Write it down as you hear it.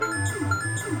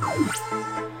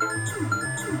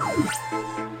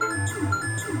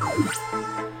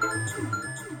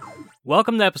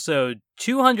Welcome to episode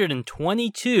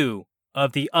 222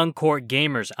 of the Uncorked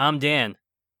Gamers. I'm Dan.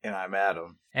 And I'm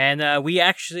Adam. And we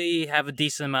actually have a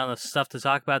decent amount of stuff to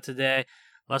talk about today.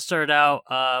 Let's start out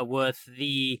with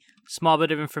the small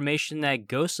bit of information that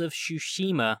Ghost of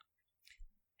Tsushima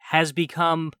has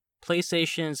become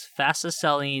PlayStation's fastest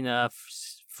selling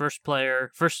first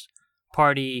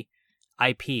party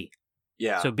IP.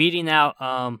 Yeah. So beating out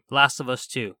Last of Us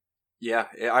 2. Yeah.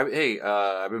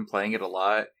 I've been playing it a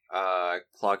lot.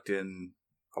 Clocked in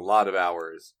a lot of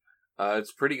hours.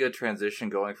 It's pretty good transition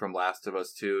going from Last of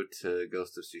Us 2 to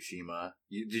Ghost of Tsushima.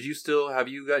 Have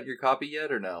you got your copy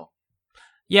yet or no?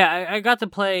 Yeah, I got to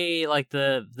play like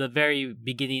the very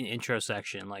beginning intro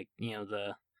section, like, you know,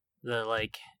 the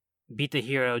like beat the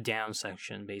hero down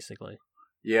section, basically.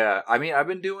 Yeah, I mean, I've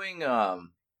been doing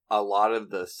a lot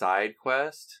of the side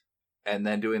quest and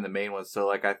then doing the main one. So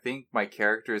like, I think my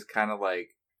character is kind of like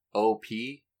OP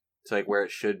to like where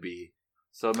it should be,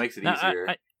 so it makes it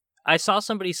easier. I saw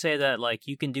somebody say that like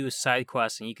you can do a side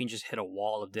quest and you can just hit a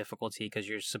wall of difficulty because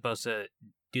you're supposed to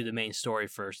do the main story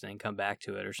first and then come back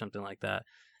to it or something like that.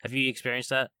 Have you experienced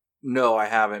that? No, I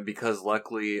haven't, because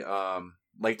luckily,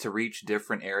 like to reach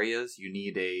different areas, you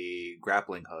need a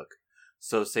grappling hook.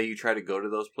 So say you try to go to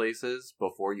those places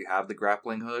before you have the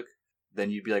grappling hook, then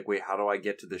you'd be like, wait, how do I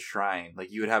get to the shrine?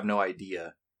 Like, you would have no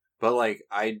idea. But like,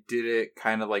 I did it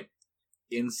kind of like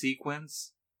in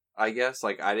sequence, I guess.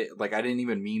 Like I didn't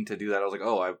even mean to do that. I was like,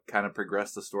 oh, I've kind of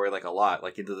progressed the story like a lot,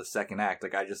 like into the second act.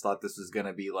 Like I just thought this was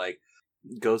gonna be like,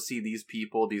 go see these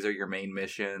people, these are your main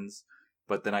missions.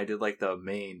 But then I did like the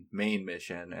main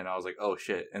mission, and I was like, oh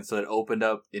shit. And so it opened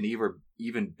up an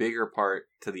even bigger part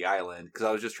to the island, because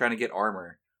I was just trying to get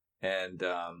armor, and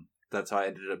that's how I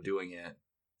ended up doing it.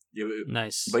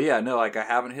 Nice. But yeah, no, like I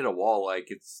haven't hit a wall. Like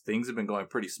things have been going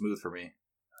pretty smooth for me.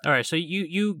 All right, so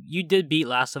you did beat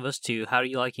Last of Us 2. How do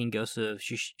you like Ghost of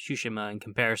Tsushima in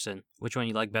comparison? Which one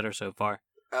you like better so far?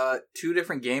 Two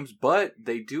different games, but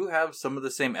they do have some of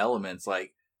the same elements,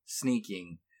 like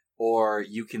sneaking, or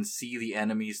you can see the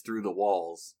enemies through the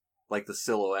walls, like the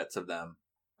silhouettes of them.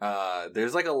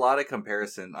 There's like a lot of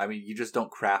comparison. I mean, you just don't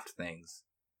craft things.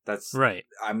 That's right.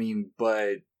 I mean,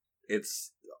 but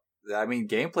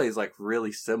gameplay is like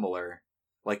really similar.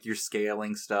 Like you're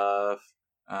scaling stuff.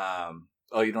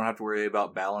 You don't have to worry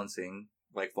about balancing,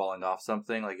 like falling off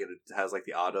something. Like it has like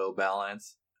the auto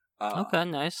balance. Okay,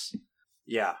 nice.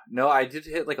 Yeah, no, I did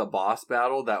hit like a boss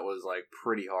battle that was like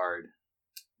pretty hard,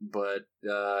 but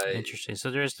interesting. So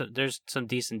there's some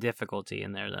decent difficulty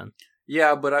in there then.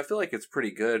 Yeah, but I feel like it's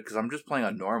pretty good because I'm just playing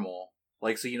on normal.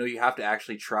 Like, so you have to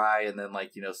actually try and then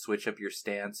like switch up your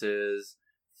stances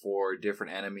for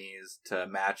different enemies to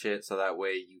match it, so that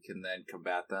way you can then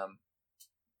combat them.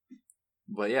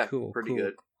 But yeah, pretty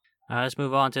good. Let's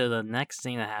move on to the next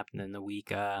thing that happened in the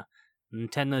week.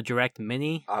 Nintendo Direct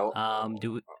Mini.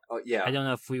 Yeah. I don't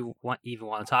know if we even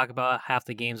want to talk about it. Half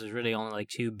the games. There's really only like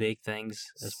two big things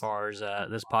as far as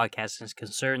this podcast is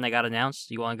concerned. They got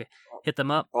announced. You want to hit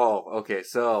them up? Oh, okay.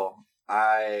 So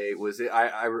I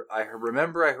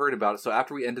remember I heard about it. So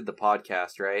after we ended the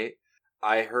podcast, right?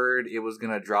 I heard it was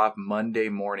gonna drop Monday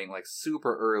morning, like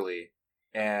super early,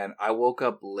 and I woke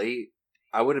up late.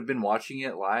 I would have been watching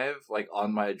it live, like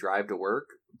on my drive to work,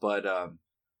 but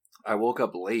I woke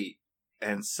up late,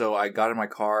 and so I got in my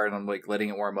car and I'm like letting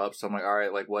it warm up. So I'm like, all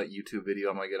right, like what YouTube video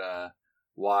am I gonna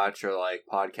watch, or like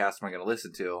podcast am I gonna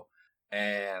listen to?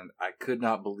 And I could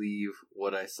not believe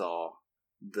what I saw.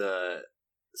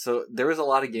 So there was a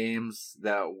lot of games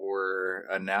that were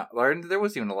announced. There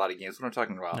wasn't even a lot of games. What am I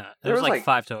talking about? No, there was like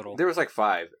 5 total. There was like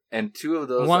 5, and 2 of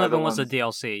those. One of them was the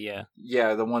DLC. Yeah.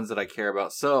 Yeah, the ones that I care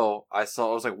about. So I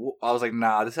was like,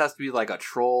 nah, this has to be like a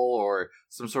troll or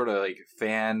some sort of like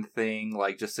fan thing,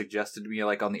 like just suggested to me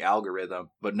like on the algorithm.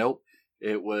 But nope,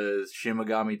 it was Shin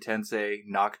Megami Tensei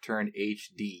Nocturne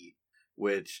HD.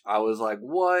 Which I was like,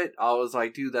 what? I was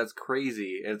like, dude, that's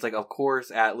crazy. And it's like, of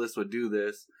course Atlas would do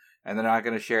this. And they're not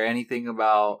going to share anything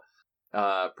about, Shin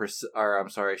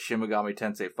Megami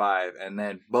Tensei 5. And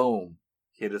then, boom,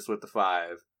 hit us with the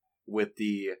 5. With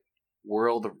the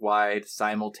worldwide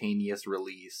simultaneous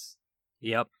release.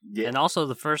 Yep. Yeah. And also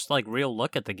the first, like, real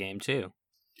look at the game, too.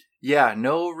 Yeah,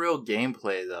 no real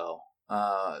gameplay, though.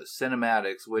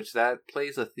 Cinematics, which that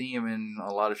plays a theme in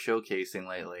a lot of showcasing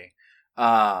lately.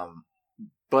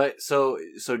 But, so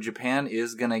Japan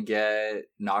is going to get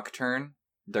Nocturne.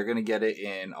 They're going to get it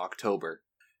in October.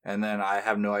 And then I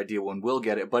have no idea when we'll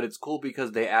get it. But it's cool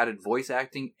because they added voice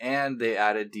acting and they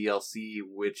added DLC,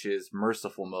 which is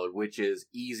Merciful Mode, which is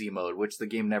easy mode, which the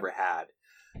game never had.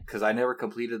 because I never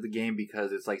completed the game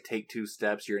because it's like take 2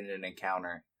 steps, you're in an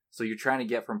encounter. So you're trying to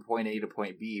get from point A to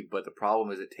point B, but the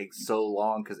problem is it takes so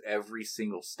long because every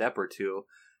single step or two,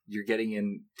 you're getting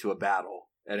into a battle,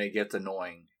 and it gets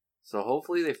annoying. So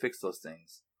hopefully they fix those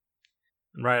things.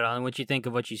 Right on. What you think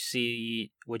of what you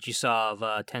saw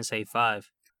of Tensei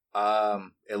 5?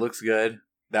 It looks good.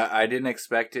 That I didn't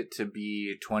expect it to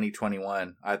be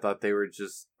 2021. I thought they were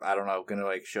just, I don't know, gonna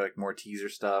like show like more teaser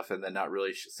stuff and then not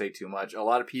really say too much. A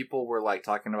lot of people were like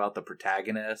talking about the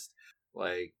protagonist,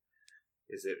 like,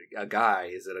 is it a guy?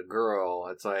 Is it a girl?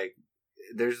 It's like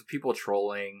there's people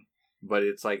trolling, but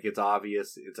it's like it's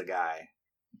obvious it's a guy.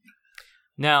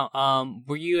 Now,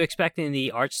 were you expecting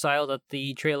the art style that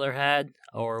the trailer had,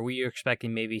 or were you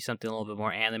expecting maybe something a little bit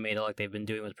more animated like they've been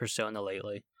doing with Persona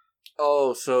lately?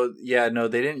 Oh, so yeah, no,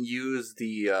 they didn't use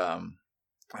the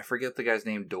I forget the guy's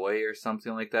name, Doi or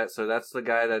something like that. So that's the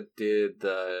guy that did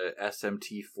the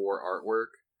SMT4 artwork,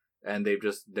 and they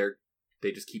just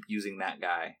keep using that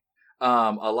guy.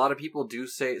 A lot of people do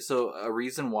say so. A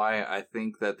reason why I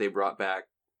think that they brought back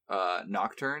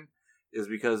Nocturne is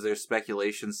because there's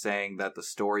speculation saying that the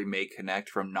story may connect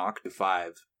from Noct to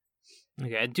 5.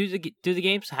 Okay, do the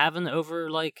games have an over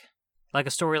like a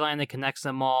storyline that connects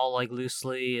them all like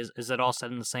loosely? Is it all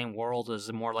set in the same world? Or is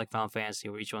it more like Final Fantasy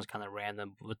where each one's kind of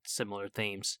random with similar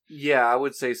themes? Yeah, I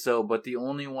would say so. But the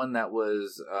only one that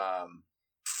was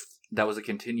a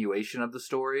continuation of the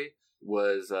story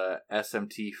was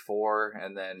SMT4,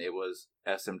 and then it was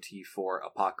SMT4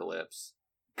 Apocalypse,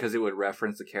 because it would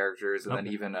reference the characters, and then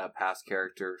even a past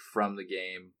character from the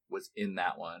game was in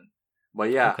that one. But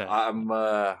yeah, okay.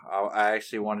 I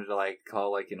actually wanted to like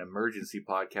call like an emergency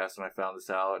podcast when I found this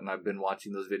out, and I've been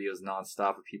watching those videos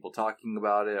nonstop of people talking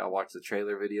about it. I watched the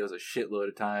trailer videos a shitload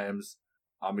of times.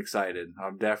 I'm excited.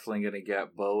 I'm definitely gonna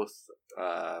get both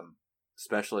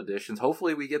special editions.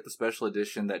 Hopefully, we get the special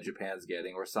edition that Japan's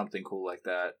getting, or something cool like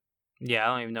that. Yeah,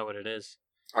 I don't even know what it is.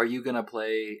 Are you gonna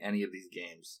play any of these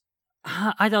games?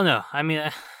 I don't know. I mean,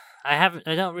 I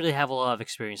don't really have a lot of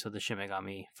experience with the Shin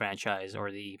Megami franchise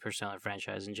or the Persona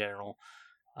franchise in general.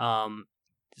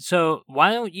 So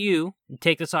why don't you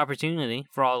take this opportunity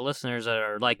for all the listeners that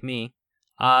are like me,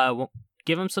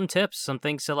 give them some tips, some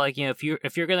things to like, if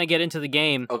you're gonna get into the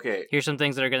game, okay, here's some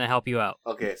things that are gonna help you out.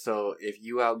 Okay, so if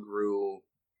you outgrew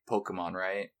Pokemon,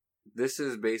 right? This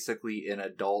is basically an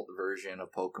adult version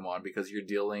of Pokemon because you're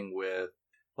dealing with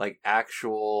like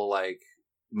actual like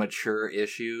mature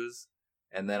issues.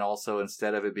 And then also,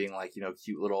 instead of it being like,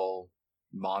 cute little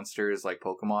monsters like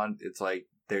Pokemon, it's like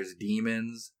there's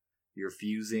demons. You're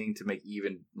fusing to make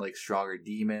even like stronger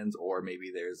demons, or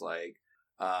maybe there's like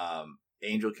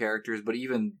angel characters, but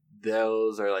even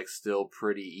those are like still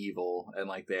pretty evil and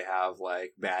like they have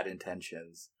like bad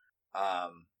intentions.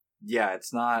 Yeah,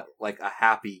 it's not like a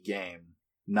happy game.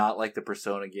 Not like the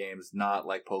Persona games, not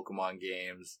like Pokemon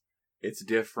games. It's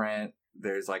different.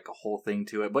 There's like a whole thing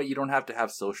to it, but you don't have to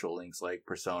have social links like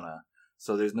Persona.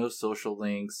 So there's no social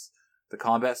links. The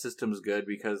combat system is good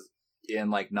because in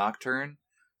like Nocturne,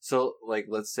 so like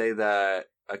let's say that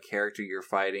a character you're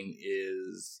fighting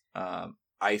is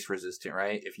ice resistant,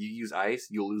 right? If you use ice,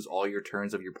 you'll lose all your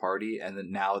turns of your party, and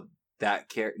then now that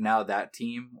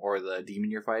team or the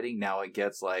demon you're fighting, now it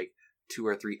gets like 2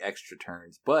 or 3 extra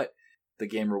turns. But the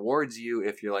game rewards you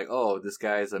if you're like, oh, this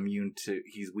guy is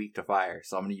he's weak to fire,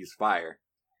 so I'm going to use fire.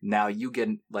 Now you get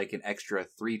like an extra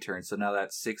 3 turns, so now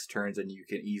that's 6 turns, and you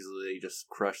can easily just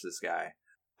crush this guy.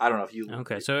 I don't know if you...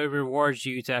 Okay, so it rewards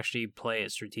you to actually play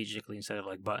it strategically instead of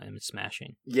like button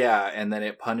smashing. Yeah, and then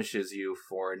it punishes you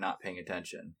for not paying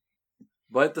attention.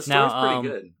 But the story's pretty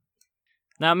good.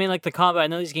 Now, I mean, like the combat, I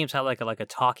know these games have like a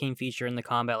talking feature in the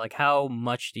combat. Like, how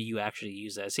much do you actually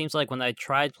use that? It seems like when I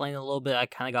tried playing a little bit, I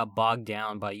kind of got bogged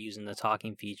down by using the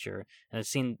talking feature, and it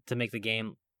seemed to make the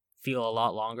game feel a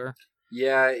lot longer.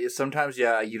 Yeah, sometimes,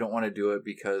 you don't want to do it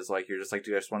because, like, you're just like,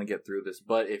 dude, I just want to get through this.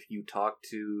 But if you talk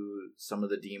to some of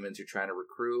the demons you're trying to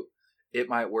recruit, it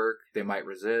might work. They might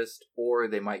resist, or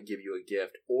they might give you a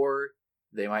gift, or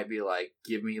they might be like,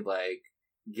 give me like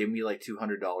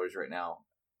 $200 right now,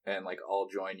 and like I'll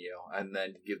join you, and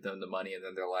then give them the money, and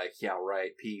then they're like, yeah,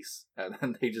 right, peace, and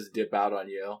then they just dip out on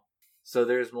you. So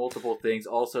there's multiple things.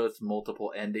 Also, it's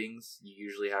multiple endings. You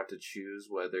usually have to choose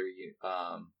whether you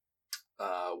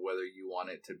want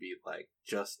it to be like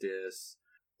justice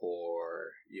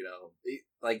or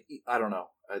like, I don't know.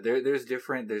 There's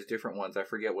different ones. I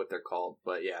forget what they're called,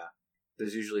 but yeah,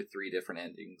 there's usually 3 different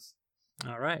endings.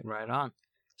 All right, right on.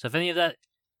 So if any of that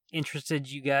interested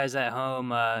you guys at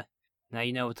home, Now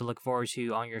you know what to look forward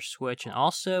to on your Switch, and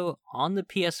also on the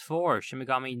PS4. Shin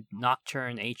Megami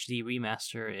Nocturne HD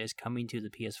Remaster is coming to the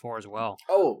PS4 as well.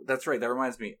 Oh, that's right. That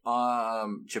reminds me.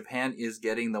 Japan is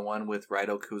getting the one with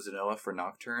Raito Kuzunoa for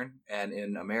Nocturne, and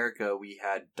in America we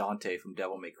had Dante from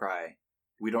Devil May Cry.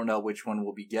 We don't know which one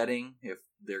we'll be getting, if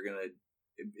they're gonna,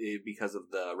 because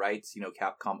of the rights.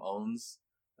 Capcom owns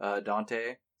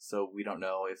Dante, so we don't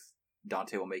know if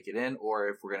Dante will make it in, or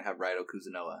if we're gonna have Raito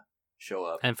Kuzunoa show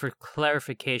up. And for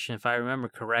clarification, if I remember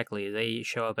correctly, they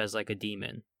show up as like a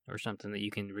demon or something that you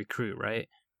can recruit, right?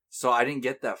 So I didn't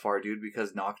get that far, dude,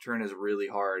 because Nocturne is really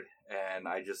hard, and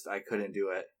I couldn't do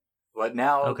it. But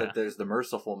now that there's the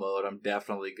merciful mode, I'm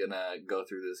definitely gonna go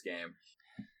through this game.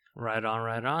 Right on,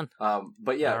 right on.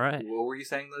 But yeah, right. What were you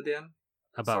saying though, Dan?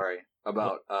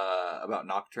 About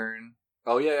Nocturne.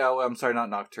 Oh yeah, I'm sorry, not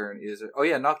Nocturne.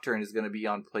 Nocturne is gonna be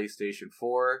on PlayStation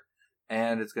 4,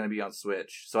 and it's gonna be on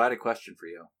Switch. So I had a question for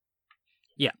you.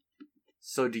 Yeah.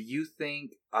 So do you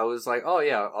think, I was like, oh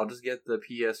yeah, I'll just get the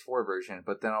PS4 version,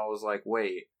 but then I was like,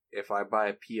 wait, if I buy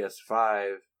a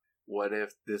PS5, what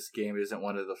if this game isn't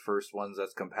one of the first ones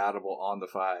that's compatible on the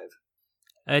 5?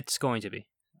 It's going to be.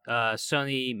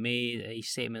 Sony made a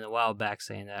statement a while back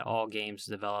saying that all games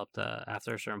developed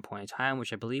after a certain point in time,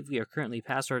 which I believe we are currently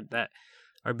past, or that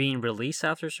are being released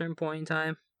after a certain point in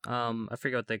time. I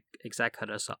forget what the exact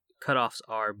cutoffs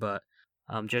are, but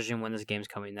judging when this game's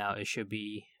coming out, it should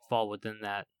fall within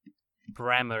that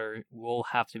parameter. Will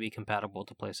have to be compatible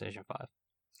to PlayStation 5.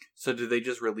 So do they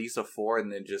just release a 4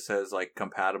 and then just says like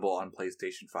compatible on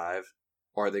PlayStation 5?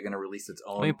 Or are they going to release its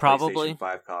own probably. PlayStation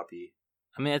 5 copy?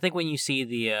 I think when you see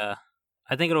the,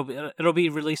 I think it'll be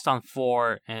released on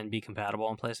 4 and be compatible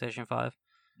on PlayStation 5.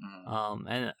 Mm-hmm.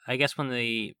 And I guess when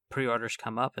the pre-orders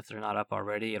come up, if they're not up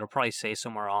already, it'll probably say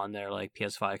somewhere on there like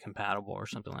PS5 compatible or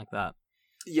something like that.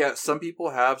 Yeah, some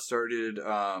people have started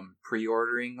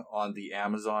pre-ordering on the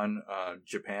Amazon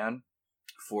Japan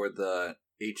for the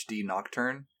HD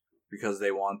Nocturne because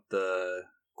they want the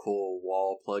cool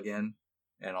wall plug-in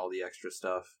and all the extra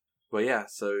stuff. But yeah,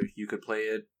 so you could play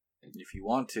it if you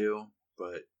want to,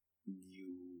 but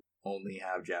you only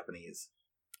have Japanese.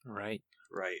 Right.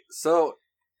 So,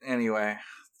 anyway,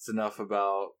 it's enough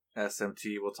about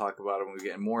SMT. We'll talk about it when we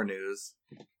get more news.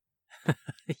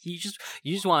 You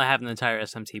just want to have an entire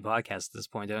SMT podcast at this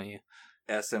point, don't you?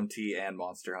 SMT and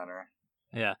Monster Hunter.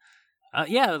 Yeah.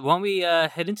 Why don't we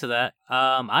head into that?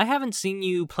 I haven't seen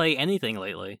you play anything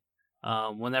lately.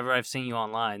 Whenever I've seen you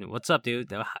online. What's up,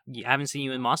 dude? I haven't seen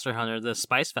you in Monster Hunter. The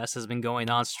Spice Fest has been going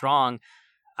on strong.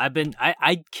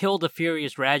 I killed a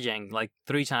Furious Rajang like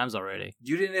 3 times already.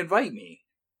 You didn't invite me.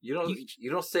 You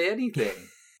don't say anything.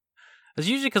 It's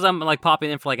usually because I'm like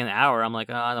popping in for like an hour. I'm like,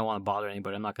 oh, I don't want to bother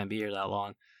anybody. I'm not going to be here that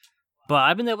long. But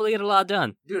I've been able to get a lot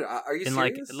done. Dude, are you in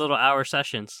serious? Like little hour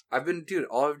sessions. All I've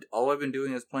been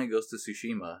doing is playing Ghost of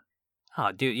Tsushima.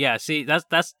 Oh, dude, yeah. See,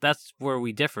 that's where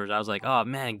we differed. I was like, oh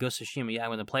man, Ghost of Tsushima, yeah, I'm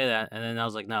gonna play that. And then I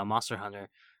was like, no, Monster Hunter.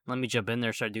 Let me jump in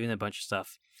there, start doing a bunch of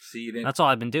stuff. See, you didn't. That's all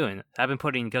I've been doing. I've been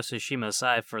putting Ghost of Tsushima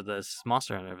aside for this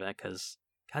Monster Hunter event because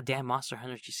goddamn Monster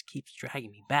Hunter just keeps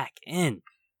dragging me back in.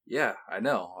 Yeah, I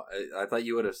know. I thought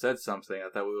you would have said something. I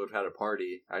thought we would have had a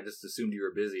party. I just assumed you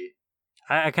were busy.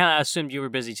 I kind of assumed you were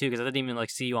busy too because I didn't even like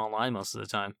see you online most of the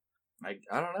time. I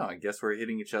don't know. I guess we're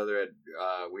hitting each other at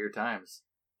weird times.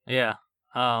 Yeah.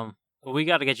 We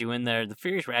got to get you in there. The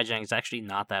Furious Rajang is actually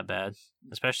not that bad,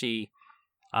 especially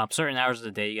certain hours of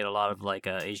the day. You get a lot of like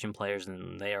Asian players,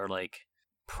 and they are like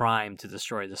primed to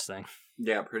destroy this thing.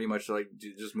 Yeah, pretty much. Like,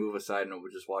 just move aside and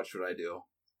we'll just watch what I do.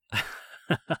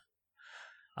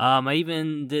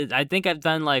 I think I've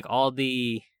done like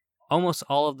almost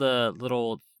all of the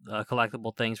little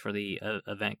collectible things for the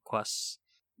event quests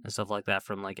and stuff like that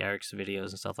from like Eric's videos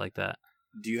and stuff like that.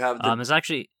 Do you have the... It's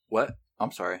actually... What?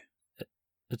 I'm sorry.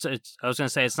 I was gonna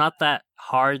say it's not that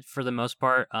hard for the most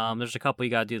part. There's a couple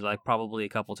you gotta do like probably a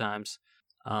couple times.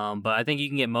 But I think you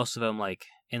can get most of them like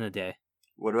in a day.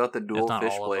 What about the dual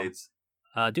fish blades?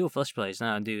 Dual fish blades,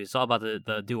 no, dude. It's all about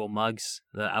the dual mugs,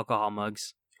 the alcohol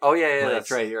mugs. Oh yeah,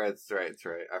 that's right. You're right. That's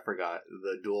right. I forgot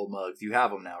the dual mugs. You have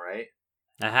them now, right?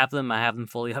 I have them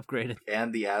fully upgraded.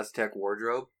 And the Aztec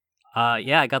wardrobe.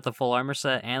 Yeah, I got the full armor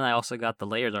set, and I also got the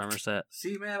layered armor set.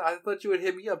 See, man, I thought you would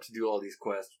hit me up to do all these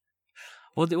quests.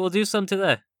 We'll do some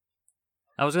today.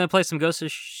 I was gonna play some Ghost of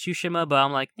Tsushima, but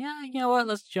I'm like, yeah, you know what?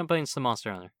 Let's jump into some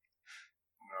Monster Hunter.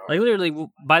 Like literally,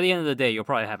 by the end of the day, you'll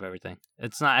probably have everything.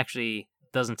 It's not actually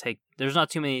doesn't take. There's not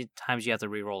too many times you have to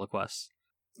re-roll the quests.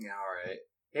 Yeah, all right.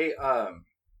 Hey, oh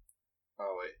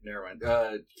wait, never mind.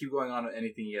 Keep going on.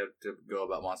 Anything you have to go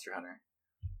about Monster Hunter?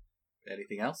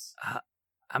 Anything else?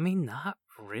 I mean, not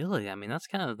really. I mean, that's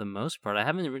kind of the most part. I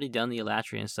haven't really done the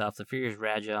Elatrian stuff. The Furious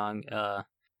Rajang,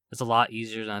 it's a lot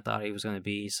easier than I thought he was going to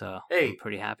be, so Hey. I'm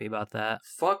pretty happy about that.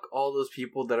 Fuck all those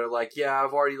people that are like, yeah,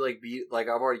 I've already I've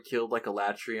already killed like a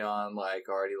Latrion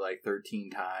already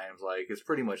 13 times. Like, it's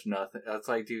pretty much nothing. That's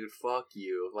like, dude, fuck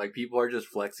you. Like, people are just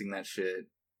flexing that shit.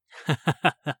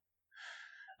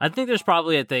 I think there's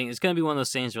probably a thing. It's going to be one of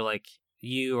those things where like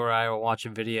you or I will watch a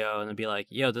video and it'll be like,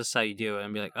 yo, this is how you do it.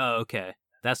 And be like, oh, okay.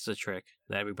 That's the trick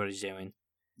that everybody's doing.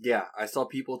 Yeah, I saw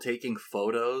people taking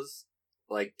photos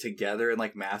like together in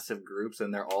like massive groups,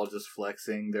 and they're all just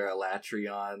flexing their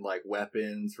Elatrion like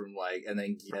weapons from like, and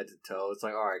then head to toe. It's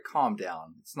like, all right, calm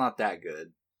down. It's not that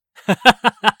good.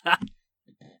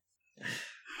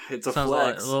 It's a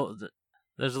flex.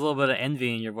 There's a little bit of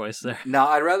envy in your voice there. No,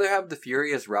 I'd rather have the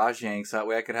Furious Rajang, so that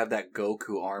way I could have that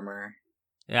Goku armor.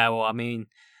 Yeah, well, I mean,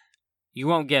 you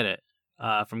won't get it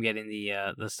from getting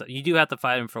the stuff. You do have to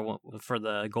fight him for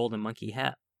the golden monkey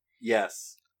hat.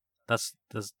 Yes. That's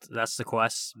the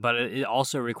quest, but it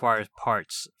also requires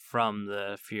parts from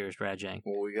the Furious Rajang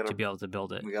to be able to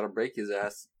build it. We gotta break his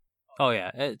ass. Oh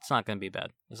yeah, it's not gonna be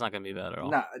bad. It's not gonna be bad at all.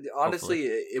 Nah, honestly,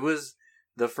 it was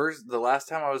the last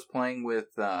time I was playing with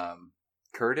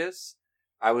Curtis.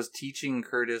 I was teaching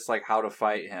Curtis like how to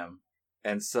fight him,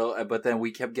 and so but then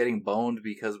we kept getting boned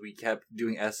because we kept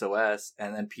doing SOS,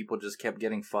 and then people just kept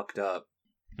getting fucked up.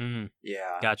 Mm-hmm.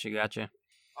 Yeah. Gotcha.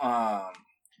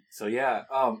 So yeah.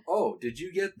 Oh, did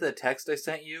you get the text I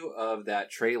sent you of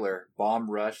that trailer, Bomb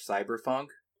Rush Cyberpunk?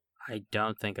 I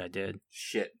don't think I did.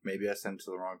 Shit, maybe I sent it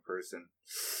to the wrong person.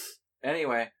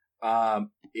 Anyway,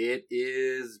 it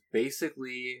is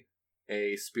basically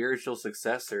a spiritual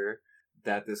successor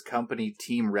that this company,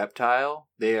 Team Reptile,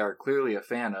 they are clearly a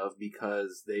fan of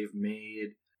because they've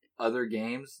made other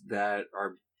games that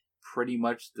are pretty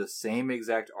much the same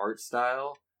exact art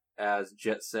style as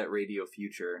Jet Set Radio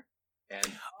Future.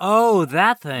 And oh,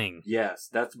 that thing. Yes,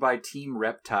 that's by Team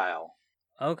Reptile.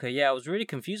 Okay, yeah, I was really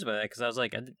confused by that because I was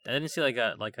like, I didn't see like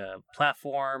a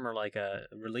platform or like a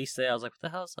release date. I was like, what the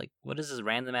hell? What is this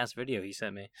random ass video he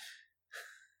sent me?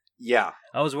 Yeah,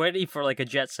 I was waiting for like a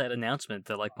Jet Set announcement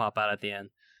to like pop out at the end.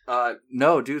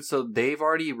 No, dude. So they've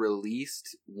already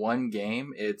released one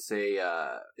game. It's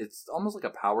it's almost like a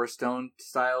Power Stone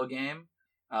style game,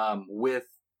 with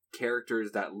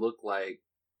characters that look like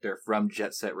they're from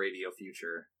Jet Set Radio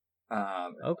Future.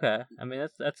 Okay, I mean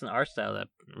that's an art style that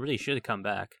really should come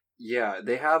back. Yeah,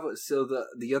 they have. So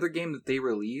the other game that they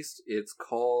released, it's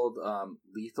called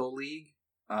Lethal League.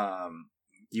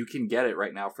 You can get it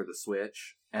right now for the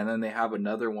Switch, and then they have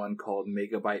another one called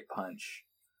Megabyte Punch.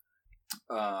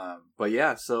 But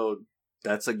yeah, so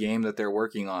that's a game that they're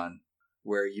working on,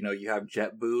 where you have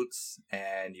jet boots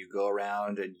and you go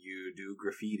around and you do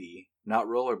graffiti, not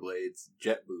rollerblades,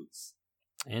 jet boots.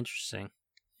 Interesting.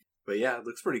 But yeah, it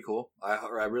looks pretty cool.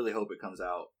 I really hope it comes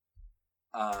out.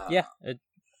 Yeah,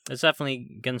 it's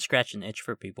definitely gonna scratch an itch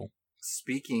for people.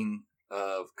 Speaking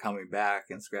of coming back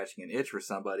and scratching an itch for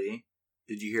somebody,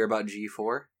 did you hear about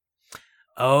G4?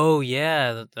 Oh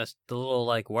yeah, that's the little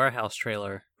like warehouse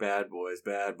trailer. Bad boys.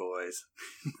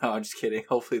 No, I'm just kidding.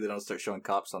 Hopefully they don't start showing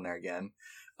cops on there again.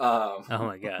 Oh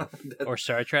my god. Or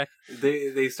Star Trek?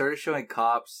 They started showing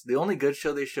cops. The only good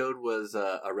show they showed was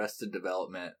Arrested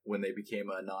Development when they became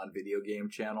a non-video game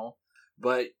channel.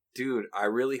 But dude, I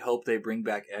really hope they bring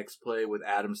back X-Play with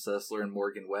Adam Sessler and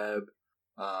Morgan Webb.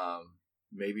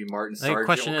 Maybe Martin Sargent. The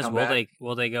question is, back.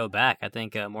 will they go back? I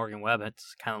think Morgan Webb has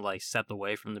kind of like stepped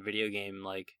away from the video game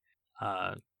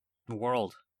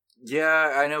world.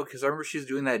 Yeah, I know, because I remember she was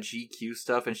doing that GQ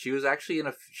stuff, and she was actually in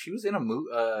a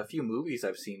few movies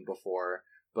I've seen before,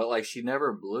 but like she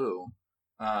never blew.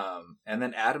 And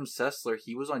then Adam Sessler,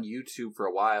 he was on YouTube for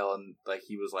a while, and like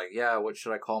he was like, yeah, what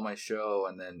should I call my show?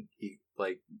 And then he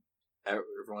like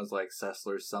everyone's like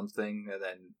Sessler something, and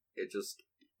then it just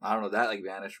I don't know that like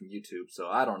vanished from YouTube. So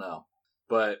I don't know,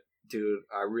 but dude,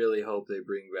 I really hope they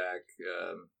bring back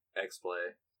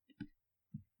X-Play.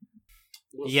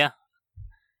 Yeah.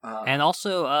 And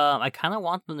also, I kind of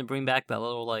want them to bring back that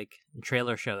little like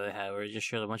trailer show they had, where it just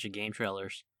showed a bunch of game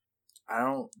trailers. I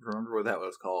don't remember what that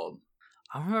was called.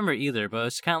 I don't remember either, but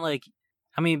it's kind of like,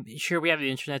 I mean, sure, we have the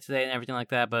internet today and everything like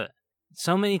that, but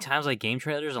so many times, like game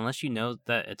trailers, unless you know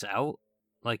that it's out,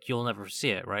 like you'll never see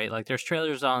it, right? Like there's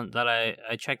trailers on that I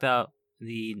checked out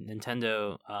the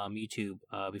Nintendo YouTube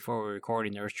before we were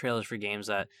recording. There was trailers for games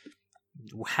that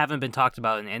haven't been talked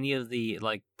about in any of the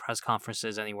like press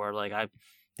conferences anywhere. Like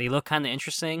they look kind of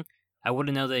interesting. I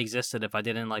wouldn't know they existed if I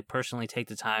didn't like personally take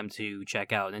the time to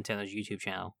check out Nintendo's YouTube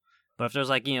channel. But if there's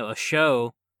like, a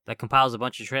show that compiles a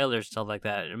bunch of trailers, stuff like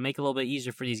that, it'll make it a little bit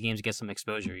easier for these games to get some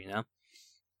exposure,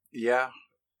 Yeah,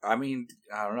 I mean,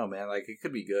 I don't know, man. Like, it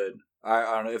could be good.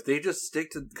 I don't know if they just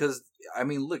stick to, because I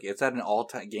mean, look, it's at an all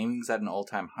time, gaming's at an all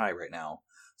time high right now.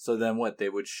 So then what they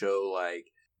would show, like,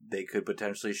 they could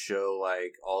potentially show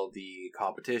like all the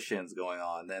competitions going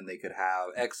on. Then they could have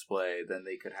X Play. Then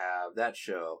they could have that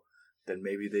show. Then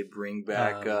maybe they bring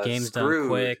back Games Done Screwed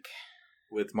Quick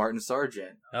with Martin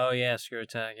Sargent. Oh yeah, Screw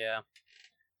Attack. Yeah.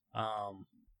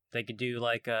 They could do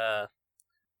like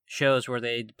shows where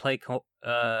they play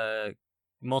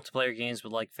multiplayer games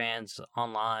with like fans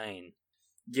online.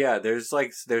 Yeah, there's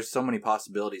so many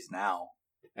possibilities now,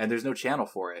 and there's no channel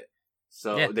for it,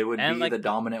 so Yeah, they would and, be like, the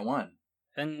dominant one.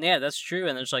 And yeah, that's true.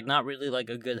 And there's like not really like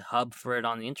a good hub for it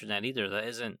on the internet either. That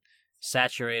isn't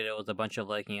saturated with a bunch of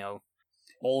like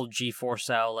old G4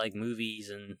 style like movies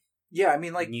and Yeah, I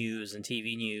mean, like, news and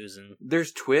TV news and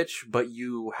there's Twitch, but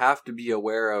you have to be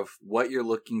aware of what you're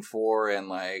looking for and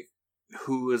like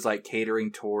who is like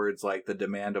catering towards like the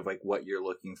demand of like what you're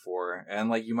looking for. And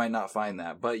like you might not find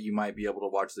that, but you might be able to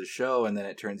watch the show and then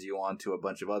it turns you on to a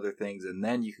bunch of other things and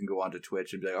then you can go onto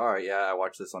Twitch and be like, all right, yeah, I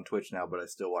watch this on Twitch now, but I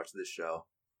still watch this show.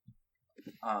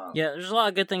 Yeah, there's a lot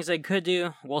of good things they could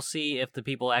do. We'll see if the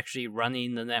people actually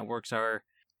running the networks are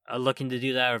looking to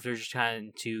do that or if they're just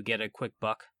trying to get a quick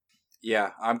buck. Yeah,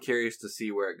 I'm curious to see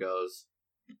where it goes.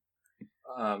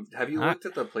 Have you looked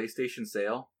at the PlayStation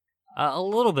sale? A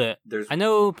little bit. I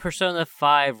know Persona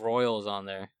 5 Royal's on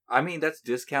there. I mean, that's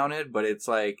discounted, but it's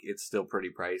like, it's still pretty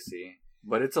pricey.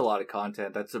 But it's a lot of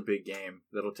content. That's a big game.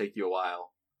 That'll take you a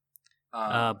while.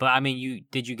 But I mean,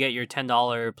 did you get your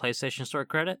 $10 PlayStation Store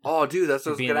credit? Oh, dude, that's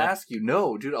what I was going to ask you.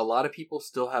 No, dude, a lot of people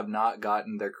still have not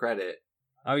gotten their credit.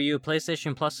 Are you a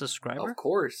PlayStation Plus subscriber? Of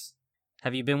course.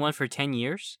 Have you been one for 10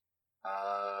 years?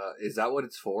 Is that what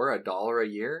it's for? $1 a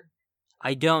year?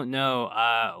 I don't know.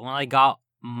 When I got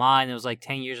mine, it was like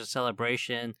 10 years of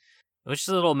celebration. It was just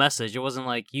a little message. It wasn't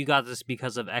like you got this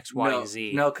because of X, Y, and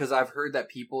Z. No, because I've heard that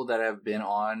people that have been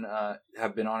on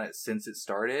it since it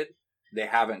started, they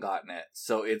haven't gotten it.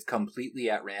 So it's completely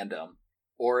at random,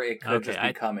 or it could just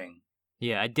be coming.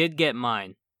 Yeah, I did get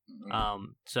mine.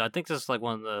 So I think this is like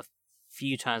one of the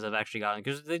few times I've actually gotten it,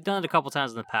 because they've done it a couple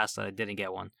times in the past that I didn't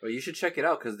get one. Well, you should check it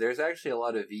out because there's actually a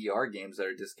lot of VR games that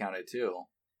are discounted too.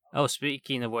 Oh,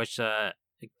 speaking of which, the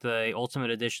Ultimate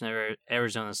Edition of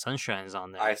Arizona Sunshine is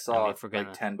on there. I saw like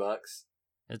 $10.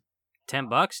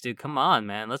 $10, dude. Come on,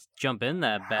 man. Let's jump in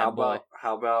that bad boy.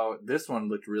 How about this one?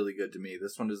 Looked really good to me.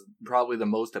 This one is probably the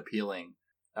most appealing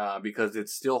because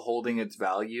it's still holding its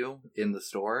value in the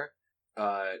store.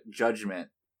 Judgment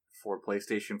for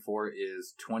PlayStation 4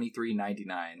 is $23.99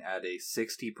 at a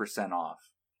 60% off.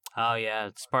 Oh yeah,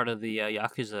 it's part of the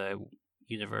Yakuza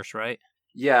universe, right?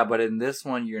 Yeah, but in this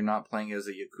one, you're not playing as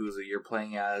a Yakuza. You're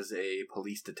playing as a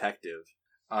police detective.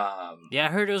 Yeah, I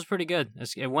heard it was pretty good.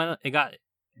 It got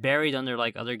buried under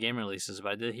like other game releases,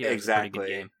 but I did hear it was a pretty good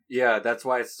game. Yeah, that's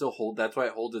why that's why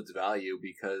it holds its value,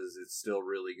 because it's still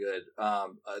really good.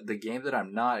 The game that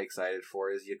I'm not excited for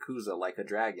is Yakuza Like a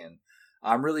Dragon.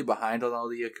 I'm really behind on all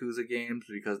the Yakuza games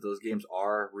because those games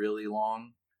are really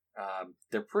long.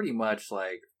 They're pretty much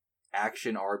like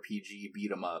action RPG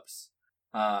beat 'em ups.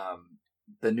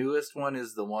 The newest one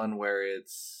is the one where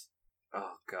it's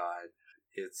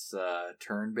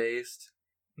turn based.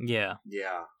 Yeah.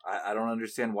 Yeah. I don't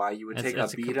understand why you would take a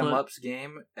beat 'em ups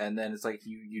game and then it's like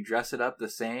you dress it up the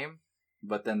same,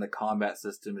 but then the combat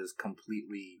system is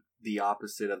completely the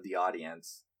opposite of the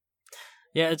audience.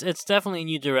 Yeah, it's definitely a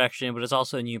new direction, but it's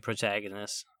also a new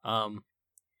protagonist.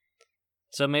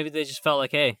 So maybe they just felt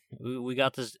like, hey, we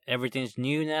got this, everything's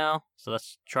new now, so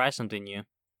let's try something new.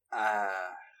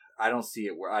 I don't see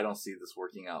this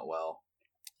working out well.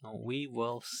 We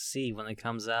will see when it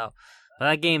comes out. But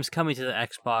that game's coming to the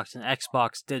Xbox, and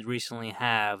Xbox did recently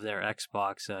have their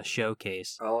Xbox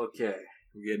showcase. Okay,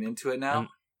 we're getting into it now.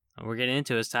 And we're getting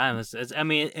into it. It's time.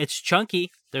 It's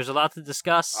chunky. There's a lot to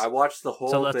discuss. I watched the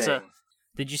whole thing.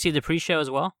 Did you see the pre-show as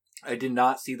well? I did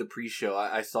not see the pre-show.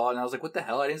 I saw it and I was like, what the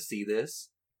hell? I didn't see this.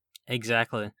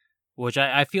 Exactly. Which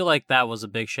I feel like that was a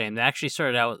big shame. They actually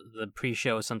started out the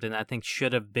pre-show with something that I think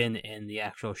should have been in the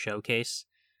actual showcase,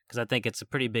 because I think it's a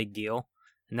pretty big deal.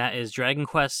 And that is Dragon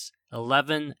Quest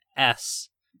XI-S,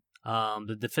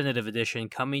 the definitive edition,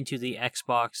 coming to the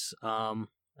Xbox,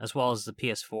 as well as the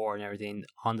PS4 and everything,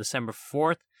 on December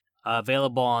 4th.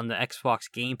 Available on the Xbox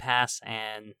Game Pass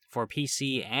and for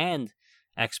PC and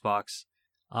Xbox.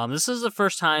 This is the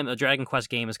first time a Dragon Quest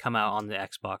game has come out on the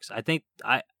Xbox.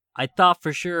 I thought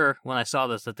for sure when I saw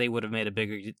this that they would have made a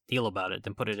bigger deal about it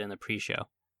than put it in the pre-show.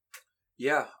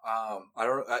 Yeah,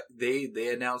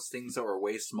 they announced things that were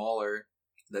way smaller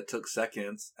that took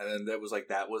seconds, and then that was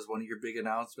one of your big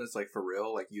announcements, like for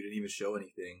real, like you didn't even show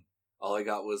anything. All I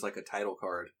got was like a title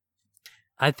card.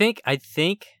 I think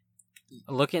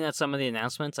looking at some of the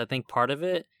announcements, I think part of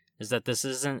it is that this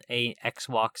isn't a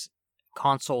Xbox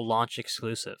console launch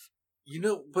exclusive.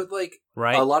 But like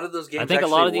right? A lot of those games I think a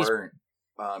lot of these weren't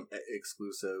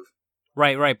exclusive.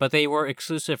 Right, but they were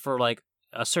exclusive for like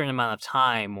a certain amount of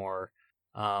time, or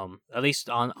at least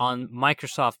on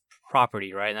Microsoft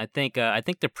property, right? And I think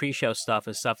the pre-show stuff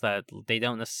is stuff that they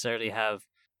don't necessarily have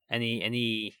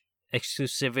any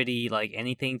exclusivity, like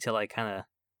anything to like kind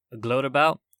of gloat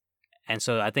about, and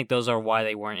so I think those are why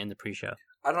they weren't in the pre-show.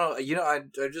 I don't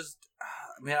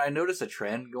know. I notice a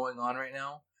trend going on right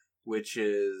now, which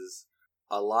is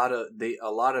a lot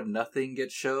of nothing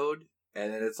gets showed,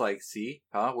 and then it's like, see,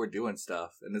 we're doing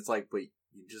stuff, and it's like, but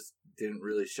you just didn't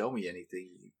really show me anything.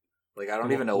 Like, I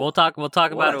don't even know. We'll talk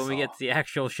about it when we get to the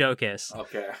actual showcase.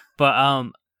 Okay. But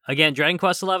again, Dragon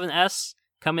Quest XI S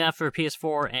coming out for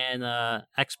PS4 and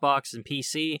Xbox and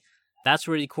PC. That's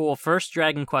really cool. First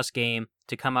Dragon Quest game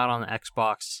to come out on the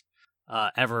Xbox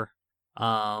ever.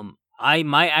 I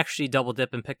might actually double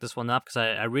dip and pick this one up because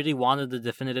I really wanted the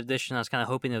definitive edition. I was kind of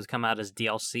hoping it would come out as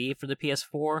DLC for the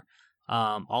PS4.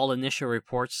 All initial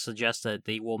reports suggest that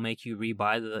they will make you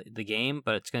rebuy the game,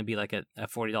 but it's going to be like a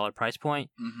 $40 price point.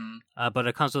 Mm-hmm. But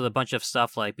it comes with a bunch of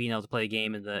stuff like being able to play the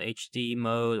game in the HD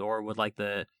mode or with like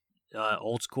the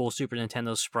old school Super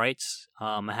Nintendo sprites.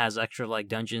 It has extra like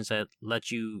dungeons that let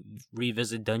you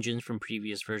revisit dungeons from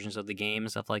previous versions of the game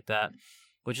and stuff like that,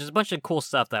 which is a bunch of cool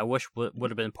stuff that I wish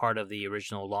would have been part of the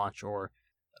original launch or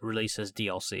release as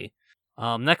DLC.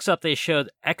 Next up, they showed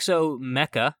Exo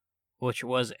Mecha, which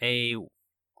was a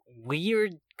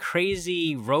weird,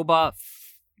 crazy robot,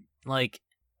 like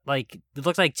it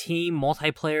looked like team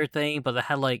multiplayer thing, but it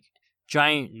had like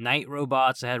giant knight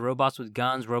robots. It had robots with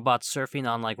guns, robots surfing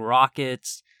on like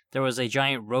rockets. There was a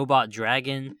giant robot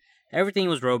dragon. Everything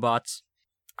was robots.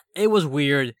 It was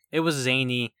weird. It was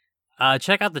zany.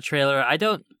 Check out the trailer. I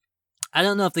don't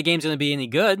know if the game's gonna be any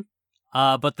good.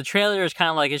 But the trailer is kind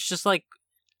of like, it's just like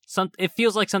it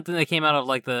feels like something that came out of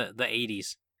like the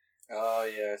 80s. Oh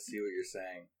yeah, I see what you're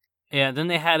saying. Yeah, then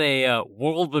they had a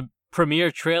world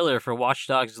premiere trailer for Watch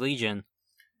Dogs Legion.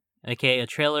 Okay, a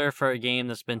trailer for a game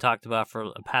that's been talked about for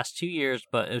the past 2 years,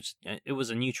 but it was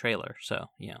a new trailer, so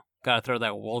gotta throw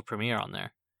that world premiere on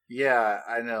there. Yeah,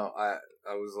 I know.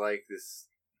 I was like,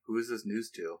 who is this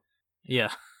news to?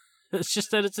 Yeah, it's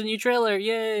just that it's a new trailer.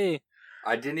 Yay!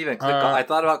 I didn't even click on. I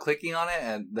thought about clicking on it,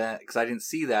 and then because I didn't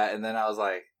see that, and then I was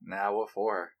like, "Nah, what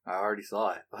for? I already saw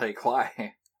it. Like,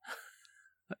 why?"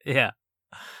 Yeah.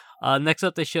 Next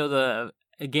up, they show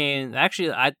a game.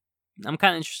 Actually, I'm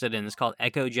kind of interested in. It's called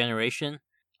Echo Generation.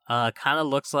 Kind of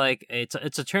looks like it's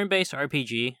a turn-based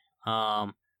RPG.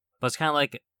 But it's kind of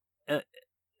like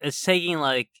it's taking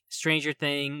like Stranger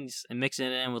Things and mixing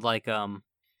it in with like a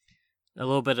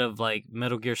little bit of like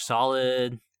Metal Gear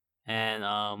Solid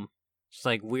and just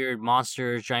like weird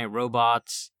monsters, giant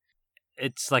robots.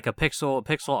 It's like a pixel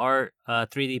art,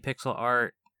 3D pixel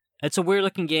art. It's a weird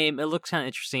looking game. It looks kind of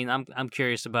interesting. I'm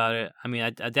curious about it. I mean,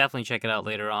 I definitely check it out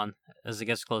later on as it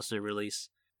gets closer to release.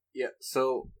 Yeah.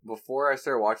 So before I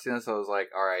started watching this, I was like,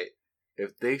 all right,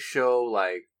 if they show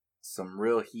like some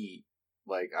real heat,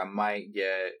 like I might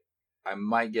get an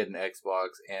Xbox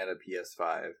and a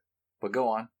PS5. But go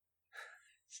on.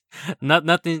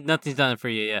 Nothing's done it for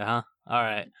you yet, huh? All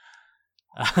right.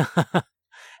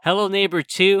 Hello Neighbor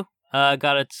 2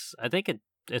 got its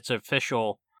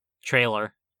official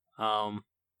trailer.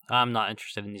 I'm not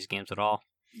interested in these games at all.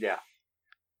 Yeah.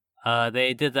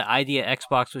 They did the Idea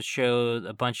Xbox, which showed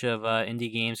a bunch of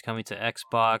indie games coming to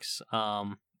Xbox.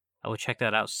 I would check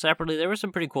that out separately. There was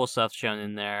some pretty cool stuff shown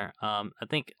in there. I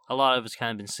think a lot of it's kind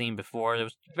of been seen before. It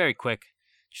was very quick.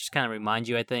 Just kind of remind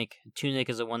you, I think. Tunic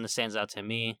is the one that stands out to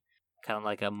me. Kind of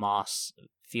like a Moss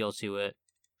feel to it.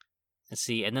 Let's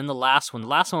see. And then the last one. The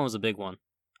last one was a big one.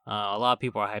 A lot of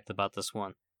people are hyped about this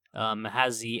one. It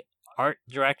has the art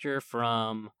director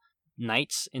from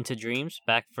Nights into Dreams,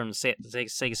 back from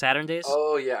Sega Saturn days.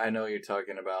 Oh, yeah, I know what you're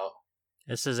talking about.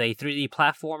 This is a 3D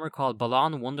platformer called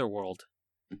Balan Wonderworld.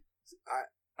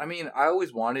 I mean, I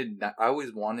always wanted a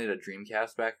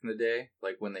Dreamcast back in the day,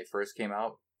 like when they first came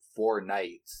out, for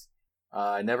Nights.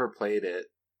 I never played it.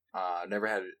 Never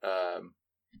had a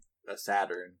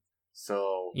Saturn.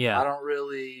 So, yeah.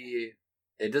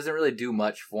 It doesn't really do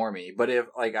much for me. But if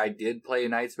like I did play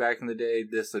Nights back in the day,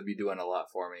 this would be doing a lot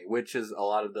for me, which is a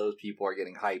lot of those people are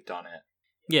getting hyped on it.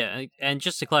 Yeah, and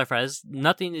just to clarify, it's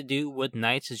nothing to do with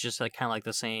Nights. It's just like kind of like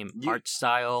the same art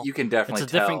style. You can definitely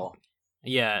tell.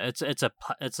 Yeah, it's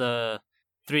a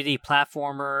 3D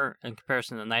platformer in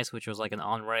comparison to Nice, which was like an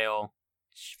on-rail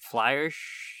flyer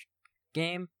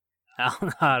game. I don't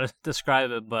know how to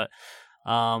describe it, but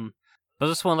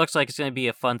this one looks like it's going to be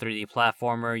a fun 3D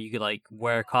platformer. You could like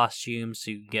wear costumes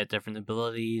so you can get different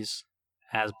abilities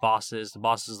as bosses. The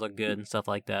bosses look good and stuff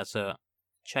like that, so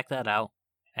check that out.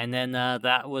 And then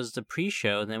that was the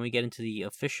pre-show. And then we get into the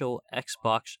official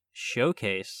Xbox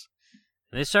showcase.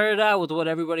 And they started out with what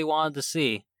everybody wanted to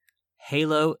see.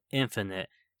 Halo Infinite.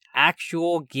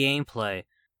 Actual gameplay.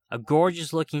 A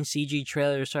gorgeous looking CG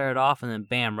trailer started off, and then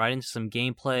bam, right into some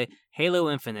gameplay. Halo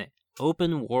Infinite.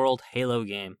 Open world Halo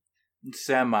game.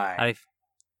 Semi.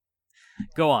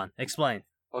 Go on, explain.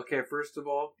 Okay, first of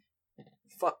all,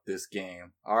 fuck this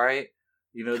game. Alright?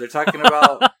 You know, they're talking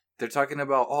about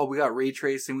oh, we got ray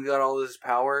tracing, we got all this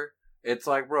power. It's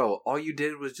like, bro, all you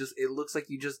did was it looks like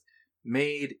you just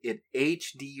made an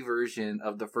HD version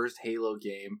of the first Halo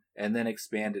game and then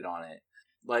expanded on it.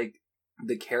 Like,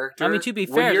 the character... I mean, to be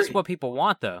fair, that's what people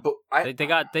want, though. But they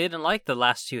didn't like the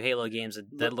last two Halo games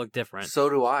that look different. So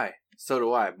do I.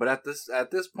 But at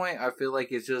this point, I feel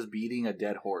like it's just beating a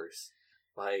dead horse.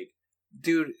 Like,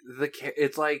 dude,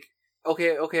 it's like...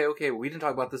 Okay, we didn't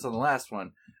talk about this on the last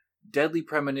one. Deadly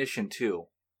Premonition 2,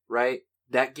 right?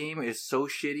 That game is so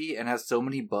shitty and has so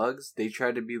many bugs, they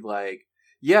tried to be like,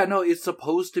 yeah, no, it's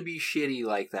supposed to be shitty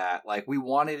like that. Like, we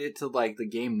wanted it to, like, the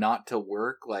game not to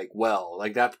work, like, well.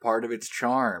 Like, that's part of its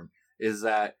charm, is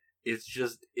that it's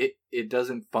just, it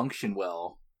doesn't function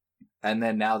well. And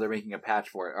then now they're making a patch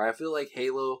for it. Or I feel like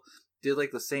Halo did,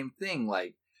 like, the same thing.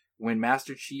 Like, when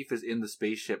Master Chief is in the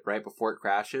spaceship right before it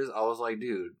crashes, I was like,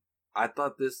 dude, I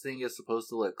thought this thing is supposed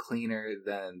to look cleaner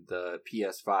than the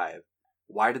PS5.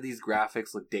 Why do these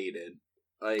graphics look dated?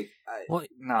 Like,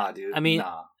 nah, dude. I mean,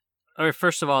 nah. Or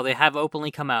first of all, they have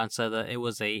openly come out and said that it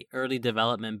was a early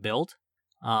development build.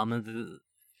 And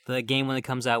the game, when it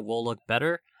comes out, will look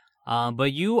better.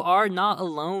 But you are not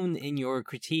alone in your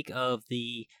critique of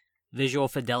the visual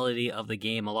fidelity of the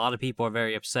game. A lot of people are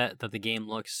very upset that the game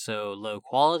looks so low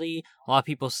quality. A lot of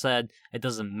people said it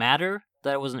doesn't matter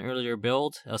that it was an earlier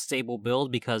build, a stable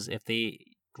build, because if they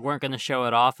weren't going to show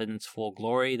it off in its full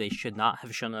glory, they should not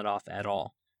have shown it off at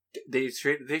all. They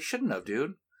shouldn't have,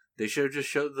 dude. They should have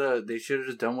just they should have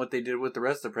just done what they did with the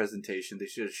rest of the presentation. They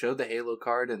should have showed the Halo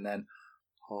card and then,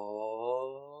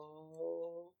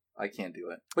 I can't do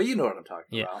it. But you know what I'm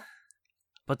talking about.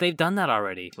 But they've done that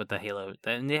already with the Halo,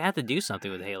 and they had to do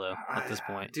something with Halo at this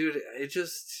point. Dude, it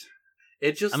just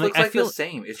looks like the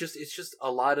same. It's just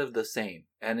a lot of the same,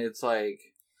 and it's like,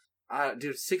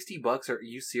 dude, $60? Are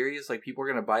you serious? Like, people are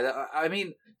gonna buy that? I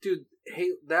mean, dude,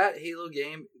 that Halo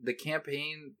game, the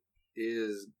campaign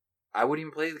is. I wouldn't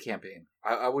even play the campaign.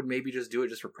 I would maybe just do it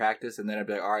just for practice, and then I'd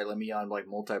be like, all right, let me on like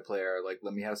multiplayer. Like,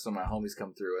 let me have some of my homies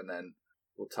come through, and then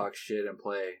we'll talk shit and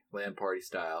play LAN party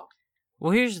style.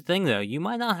 Well, here's the thing, though. You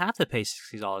might not have to pay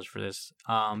 $60 for this,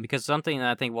 because something that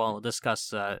I think we'll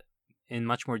discuss in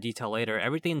much more detail later.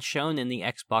 Everything shown in the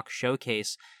Xbox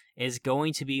showcase is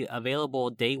going to be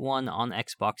available day one on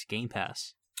Xbox Game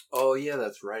Pass. Oh yeah,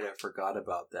 that's right. I forgot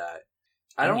about that.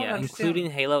 I don't understand.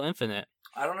 Including Halo Infinite.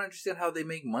 I don't understand how they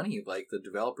make money. Like, the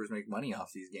developers make money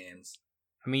off these games.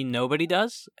 I mean, nobody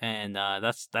does, and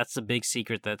that's the big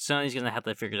secret that Sony's going to have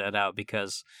to figure that out,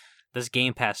 because this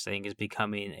Game Pass thing is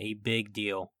becoming a big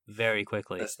deal very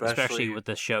quickly, especially with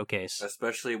the showcase.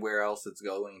 Especially where else it's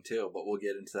going too, but we'll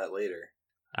get into that later.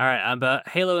 All right, but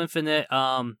Halo Infinite.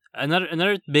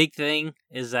 Another big thing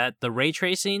is that the ray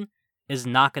tracing is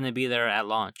not going to be there at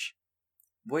launch.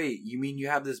 Wait, you mean you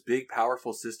have this big,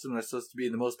 powerful system that's supposed to be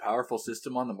the most powerful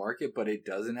system on the market, but it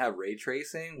doesn't have ray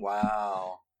tracing?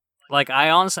 Wow. Like,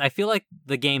 I feel like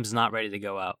the game's not ready to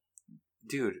go out.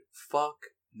 Dude, fuck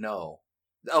no.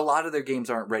 A lot of their games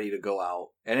aren't ready to go out,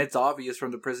 and it's obvious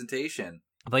from the presentation.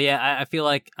 But yeah, I feel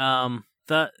like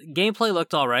the gameplay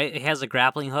looked alright. It has a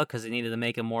grappling hook because they needed to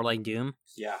make it more like Doom.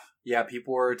 Yeah,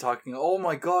 people were talking, oh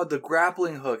my god, the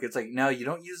grappling hook. It's like, no, you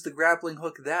don't use the grappling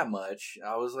hook that much.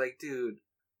 I was like, dude,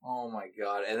 oh my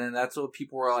god. And then that's what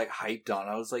people were like hyped on.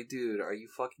 I was like, dude, are you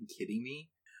fucking kidding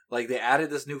me? Like, they added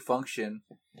this new function,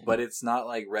 but it's not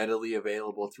like readily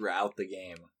available throughout the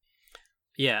game.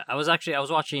 Yeah, I was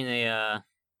watching a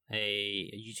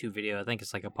YouTube video. I think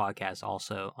it's like a podcast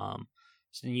also.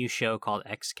 It's a new show called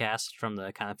XCast from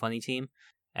the Kind of Funny team,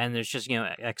 and there's just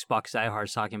Xbox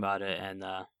diehards talking about it. And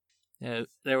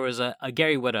there was a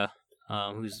Gary Whitta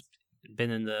who's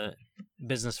been in the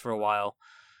business for a while.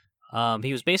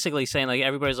 He was basically saying, like,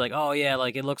 everybody's like, oh yeah,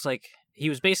 like, it looks like. He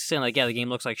was basically saying, like, yeah, the game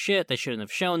looks like shit. They shouldn't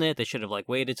have shown it. They should have, like,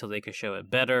 waited till they could show it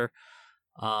better.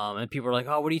 And people are like,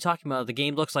 "Oh, what are you talking about? The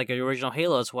game looks like an original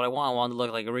Halo. That's what I want. I want it to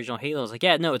look like original Halo." It's like,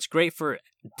 yeah, no, it's great for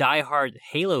diehard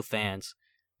Halo fans,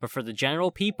 but for the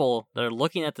general people that are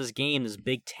looking at this game, this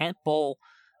big tentpole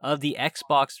of the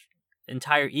Xbox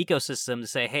entire ecosystem, to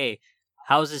say, "Hey,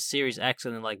 how is this Series X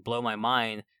going to like blow my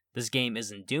mind?" This game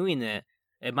isn't doing it.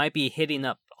 It might be hitting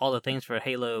up all the things for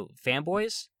Halo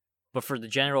fanboys, but for the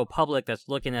general public that's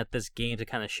looking at this game to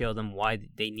kind of show them why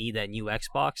they need that new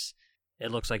Xbox, it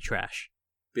looks like trash.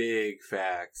 Big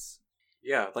facts.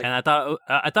 Yeah, like, And I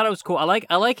thought it was cool. I like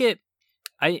it.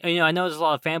 I know there's a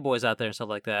lot of fanboys out there and stuff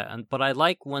like that, but I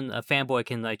like when a fanboy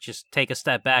can like just take a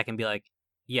step back and be like,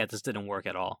 yeah, this didn't work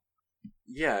at all.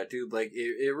 yeah, dude, like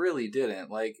it really didn't.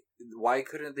 Like, why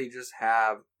couldn't they just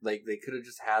have like they could have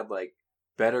just had like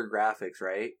better graphics,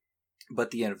 right?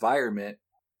 But the environment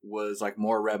was like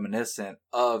more reminiscent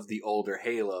of the older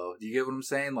Halo. Do you get what I'm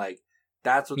saying? Like,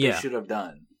 that's what they Yeah. should have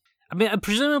done. I mean,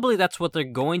 presumably that's what they're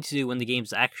going to do when the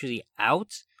game's actually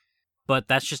out, but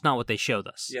that's just not what they showed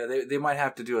us. Yeah, they might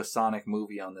have to do a Sonic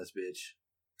movie on this bitch.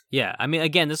 Yeah, I mean,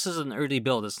 again, this is an early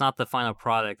build. It's not the final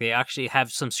product. They actually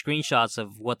have some screenshots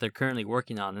of what they're currently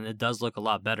working on, and it does look a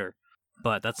lot better.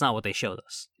 But that's not what they showed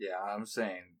us. Yeah, I'm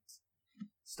saying,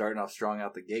 starting off strong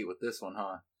out the gate with this one,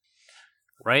 huh?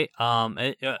 Right?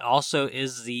 It also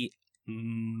is the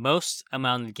most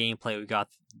amount of gameplay we got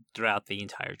throughout the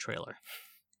entire trailer.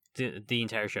 The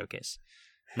entire showcase.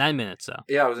 9 minutes, though.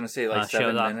 Yeah, I was gonna say like showed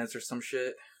 7 off- minutes or some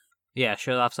shit. Yeah,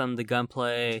 showed off some of the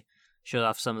gunplay, showed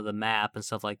off some of the map and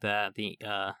stuff like that, the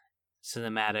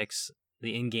cinematics,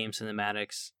 the in-game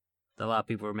cinematics that a lot of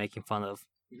people were making fun of,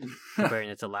 comparing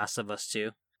it to Last of Us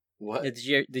 2. What? Did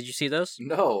you see those?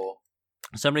 No.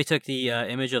 Somebody took the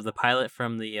image of the pilot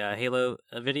from the Halo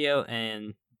video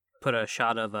and put a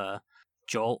shot of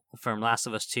Joel from Last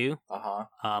of Us 2. Uh-huh.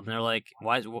 And they're like,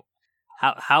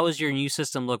 how does your new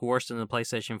system look worse than the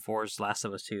PlayStation 4's Last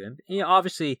of Us 2? And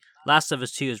obviously, Last of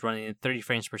Us 2 is running at 30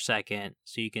 frames per second,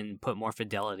 so you can put more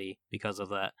fidelity because of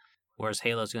that. Whereas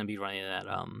Halo's going to be running at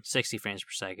 60 frames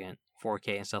per second,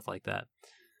 4K and stuff like that.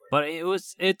 But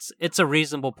it's a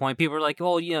reasonable point. People are like,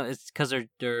 well, it's because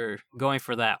they're going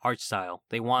for that art style.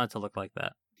 They want it to look like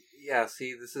that. Yeah,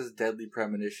 see, this is Deadly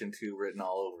Premonition 2 written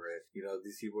all over it.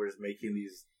 These people are just making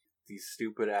these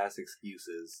stupid ass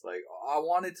excuses. Like, I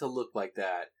want it to look like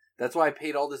that. That's why I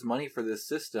paid all this money for this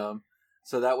system,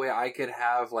 so that way I could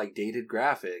have like dated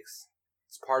graphics.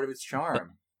 It's part of its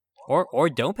charm. Or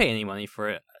don't pay any money for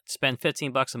it. Spend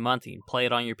 $15 a month and play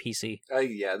it on your PC.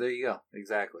 Yeah, there you go.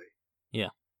 Exactly. Yeah.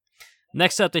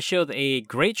 Next up, they showed a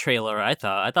great trailer. I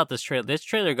thought this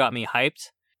trailer got me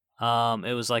hyped.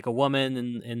 It was like a woman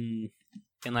in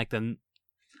like the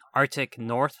Arctic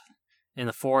North in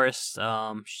the forest.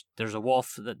 There's a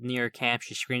wolf near camp.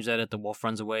 She screams at it. The wolf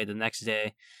runs away. The next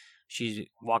day, she's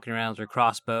walking around with her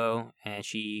crossbow and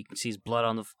she sees blood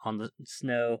on the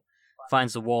snow.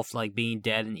 Finds the wolf like being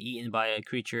dead and eaten by a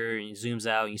creature, and zooms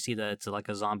out and you see that it's like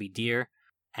a zombie deer.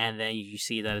 And then you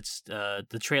see that it's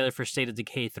the trailer for State of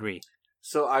Decay 3.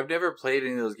 So I've never played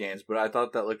any of those games, but I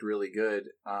thought that looked really good.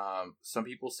 Some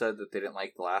people said that they didn't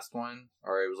like the last one,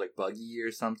 or it was like buggy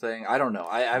or something. I don't know.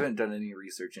 I haven't done any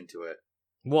research into it.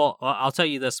 Well, I'll tell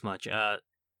you this much.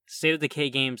 State of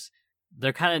Decay games,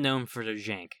 they're kind of known for their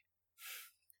jank.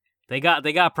 They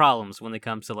got problems when it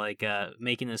comes to like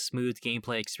making a smooth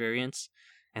gameplay experience.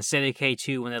 And State of Decay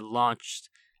 2, when it launched,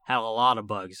 had a lot of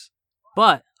bugs.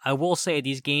 But I will say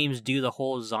these games do the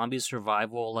whole zombie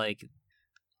survival like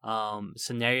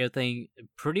scenario thing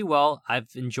pretty well. I've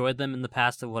enjoyed them in the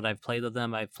past of what I've played of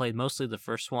them. I've played mostly the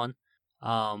first one.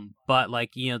 But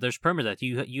like, there's permadeath.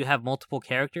 You have multiple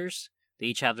characters. They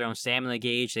each have their own stamina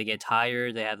gauge. They get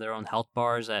tired. They have their own health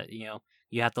bars that,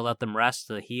 you have to let them rest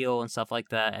to heal and stuff like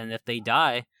that. And if they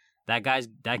die, that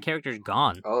character's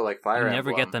gone. Oh, like Fire Emblem. You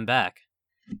never get them back.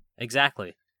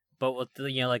 Exactly. But with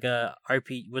like a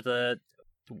RP with a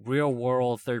real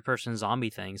world third person zombie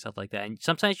thing, stuff like that. And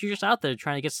sometimes you're just out there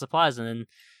trying to get supplies, and then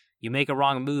you make a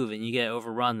wrong move and you get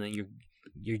overrun, and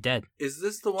you're dead. Is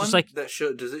this the one that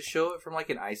show? Does it show it from like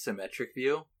an isometric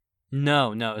view?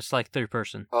 No, it's like third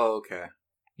person. Oh, okay.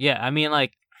 Yeah, I mean,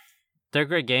 like, they're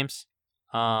great games.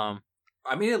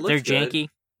 I mean, it looks they're good. janky.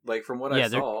 Like from what I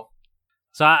saw.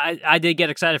 So I did get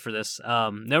excited for this.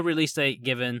 No release date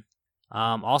given.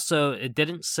 Also, it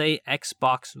didn't say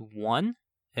Xbox One.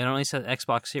 It only said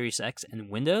Xbox Series X and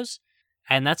Windows.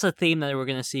 And that's a theme that we're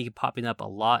going to see popping up a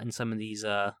lot in some of these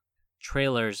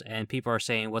trailers. And people are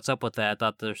saying, what's up with that? I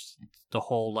thought there's the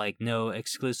whole, like, no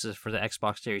exclusives for the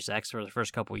Xbox Series X for the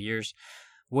first couple of years.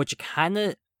 Which kind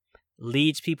of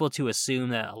leads people to assume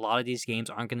that a lot of these games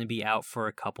aren't going to be out for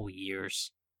a couple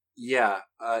years. Yeah,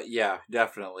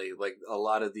 definitely. Like a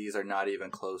lot of these are not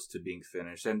even close to being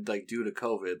finished, and like due to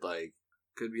COVID, like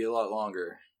could be a lot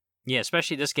longer. Yeah,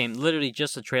 especially this game. Literally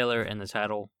just a trailer and the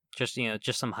title. Just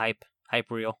just some hype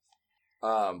reel.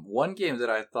 One game that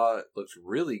I thought looked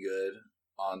really good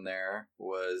on there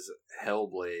was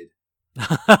Hellblade.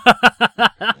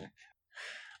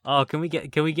 Oh, can we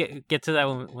get to that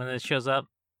when it shows up?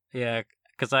 Yeah,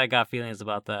 because I got feelings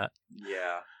about that.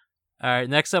 Yeah. All right,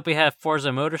 next up we have Forza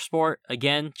Motorsport.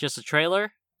 Again, just a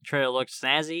trailer. The trailer looked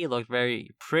snazzy. It looked very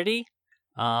pretty.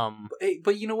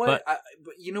 But you know what? But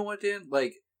But you know what, Dan?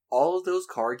 Like all of those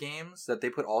car games that they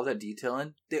put all that detail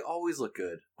in, they always look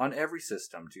good on every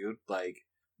system, dude. Like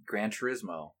Gran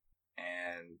Turismo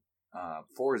and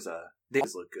Forza, they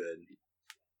always look good.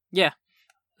 yeah,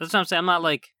 that's what I'm saying. I'm not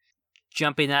like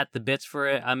jumping at the bits for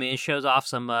it. I mean, it shows off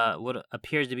some what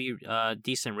appears to be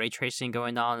decent ray tracing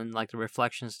going on and like the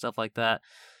reflections stuff like that.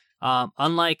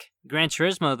 Unlike Gran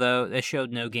Turismo, though, they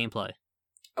showed no gameplay.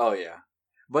 Oh yeah,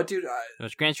 but dude,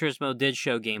 Which Gran Turismo did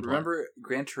show gameplay. remember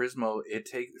Gran Turismo? It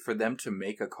takes for them to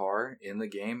make a car in the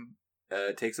game.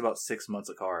 It takes about 6 months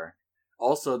a car.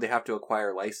 Also, they have to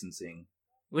acquire licensing.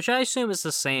 Which I assume is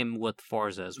the same with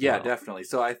Forza as well. Yeah, definitely.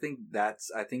 So I think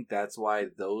that's why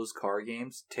those car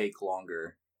games take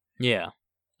longer. Yeah.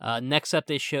 Next up,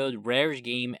 they showed Rare's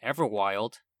game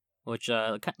Everwild, which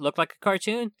looked like a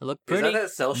cartoon. It looked pretty. Is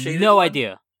that cell shaded? No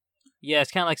idea. Yeah,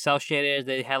 it's kind of like cell shaded.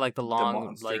 They had like the long,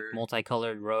 monster. like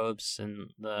multicolored robes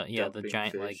and the Jumping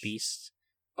giant fish. like beasts.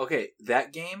 Okay,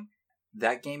 that game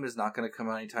is not going to come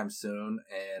out anytime soon,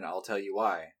 and I'll tell you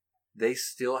why. They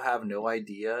still have no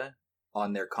idea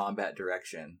on their combat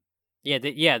direction.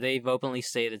 Yeah, they've openly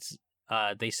stated.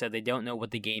 They said they don't know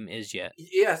what the game is yet.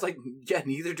 Yeah, it's like, yeah,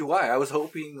 neither do I. I was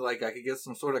hoping like I could get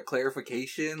some sort of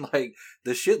clarification. Like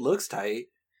the shit looks tight,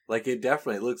 like it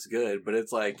definitely looks good, but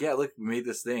it's like, yeah, look, we made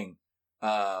this thing.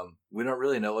 We don't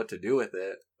really know what to do with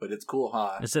it, but it's cool,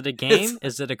 huh? Is it a game?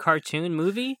 Is it a cartoon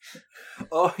movie?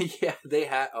 Oh yeah, they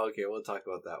had. Okay, we'll talk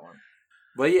about that one.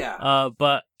 But yeah,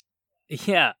 But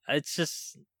yeah, it's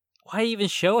just why even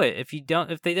show it if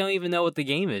they don't even know what the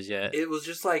game is yet? it was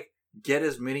just like get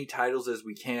as many titles as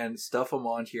we can, stuff them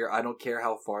on here. I don't care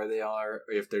how far they are,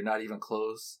 or if they're not even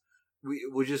close.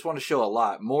 We just want to show a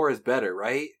lot. More is better,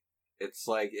 right? It's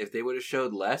like if they would have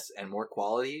showed less and more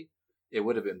quality, it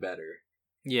would have been better.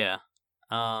 Yeah.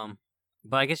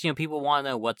 But I guess people want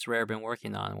to know what's Rare been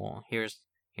working on. Well, here's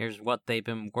what they've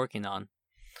been working on.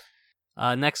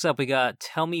 Next up, we got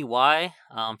Tell Me Why.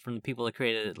 From the people that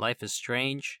created Life is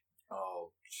Strange.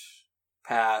 Oh,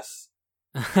 pass.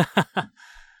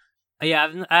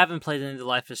 Yeah, I haven't played any of the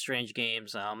Life is Strange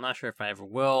games. I'm not sure if I ever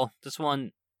will. This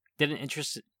one didn't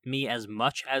interest me as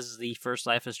much as the first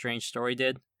Life is Strange story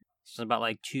did. It's about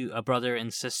like a brother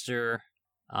and sister,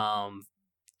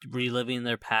 reliving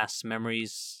their past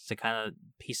memories to kind of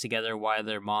piece together why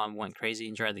their mom went crazy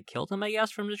and tried to kill them, I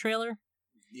guess, from the trailer.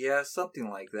 Yeah, something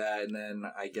like that. And then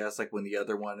I guess like when the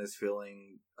other one is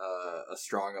feeling a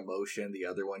strong emotion, the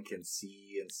other one can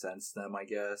see and sense them, I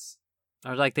guess.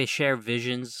 Or like they share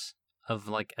visions of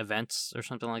like events or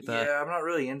something like that. Yeah, I'm not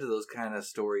really into those kind of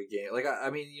story games. Like, I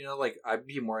mean, like I'd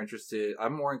be more interested.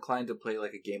 I'm more inclined to play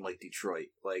like a game like Detroit.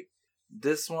 Like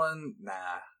this one, nah.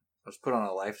 I'll put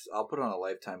on a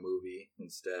Lifetime movie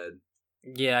instead.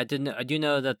 Yeah, I do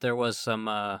know that there was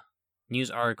some news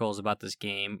articles about this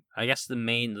game. I guess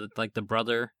the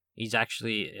brother, he's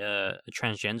actually a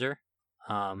transgender.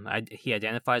 He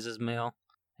identifies as male,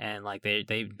 and like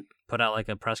they put out like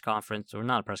a press conference, or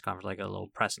not a press conference, like a little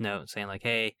press note saying like,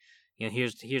 hey,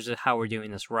 here's how we're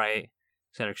doing this right, et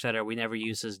cetera, et cetera. We never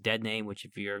use his dead name, which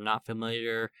if you're not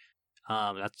familiar,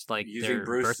 that's like their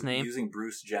birth name. Using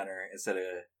Bruce Jenner instead of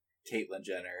Caitlyn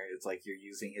Jenner. It's like you're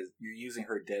using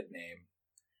her dead name.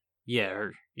 Yeah.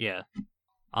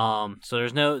 So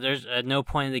there's at no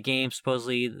point in the game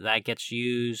supposedly that gets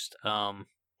used.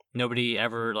 Nobody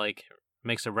ever like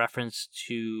makes a reference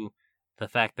to the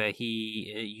fact that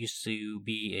he used to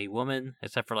be a woman,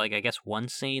 except for like I guess one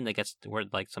scene that gets where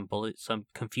like some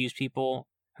confused people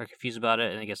are confused about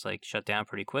it, and it gets like shut down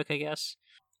pretty quick, I guess.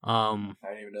 I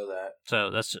didn't even know that. So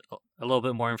that's a little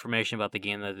bit more information about the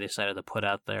game that they decided to put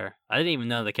out there. I didn't even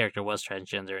know the character was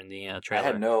transgender in the trailer. I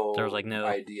had no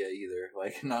idea either.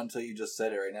 Like, not until you just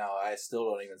said it right now. I still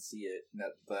don't even see it.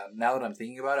 Now that I'm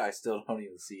thinking about it, I still don't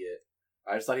even see it.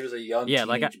 I just thought he was a young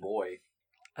teenage boy.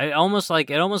 It almost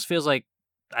feels like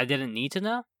I didn't need to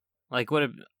know. Like, I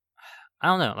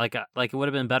don't know. Like it would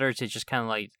have been better to just kind of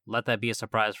like let that be a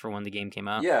surprise for when the game came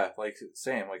out. Yeah, like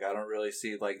same. Like I don't really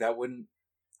see like that wouldn't.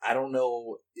 I don't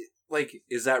know. Like,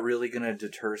 is that really gonna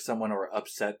deter someone or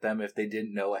upset them if they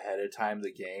didn't know ahead of time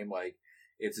the game? Like,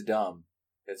 it's dumb.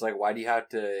 It's like, why do you have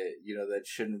to, that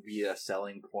shouldn't be a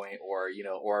selling point or,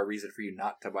 or a reason for you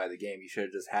not to buy the game. You should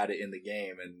have just had it in the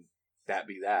game and that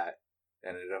be that.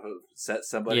 And if it upsets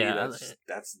somebody,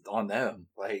 that's on them.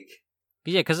 Like,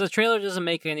 yeah, because the trailer doesn't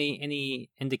make any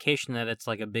indication that it's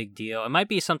like a big deal. It might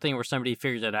be something where somebody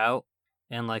figured it out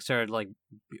and like started like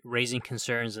raising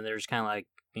concerns, and they're just kind of like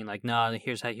being like, "No,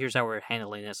 here's how we're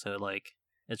handling it," so like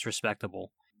it's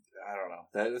respectable. I don't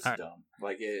know. That's dumb.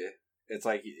 Like it's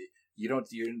like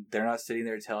they're not sitting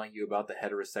there telling you about the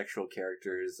heterosexual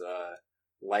character's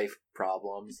life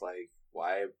problems. Like,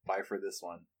 why buy for this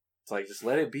one? It's like, just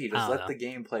let it be. Just let the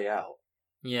game play out.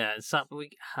 Yeah, it's not.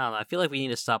 I don't know. I feel like we need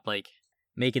to stop like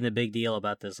making a big deal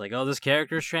about this. Like, oh, this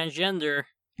character's transgender.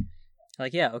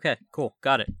 Like, yeah, okay, cool,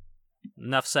 got it.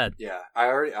 Enough said. Yeah,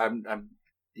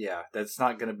 yeah, that's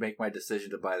not gonna make my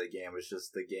decision to buy the game. It's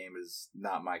just the game is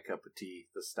not my cup of tea.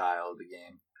 The style of the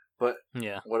game. But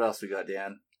yeah, what else we got,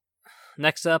 Dan?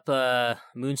 Next up,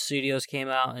 Moon Studios came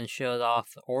out and showed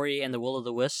off Ori and the Will of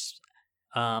the Wisps.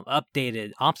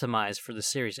 Updated, optimized for the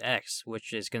Series X,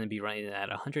 which is going to be running at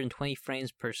 120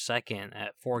 frames per second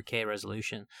at 4K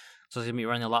resolution. So it's going to be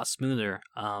running a lot smoother.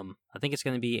 I think it's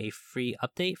going to be a free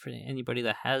update for anybody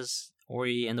that has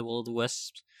Ori and the Will of the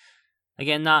Wisps.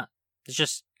 Again, it's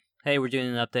just, hey, we're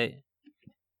doing an update.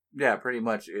 Yeah, pretty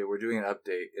much. We're doing an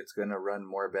update. It's going to run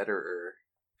better.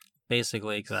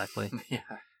 Basically, exactly. Yeah.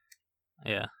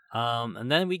 Yeah.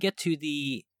 And then we get to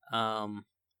the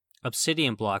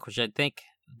Obsidian block, which I think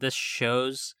this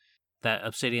shows that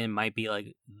Obsidian might be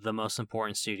like the most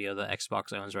important studio that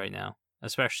Xbox owns right now,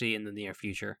 especially in the near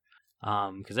future.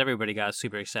 Because everybody got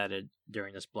super excited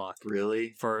during this block.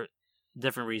 Really? For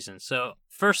different reasons. So,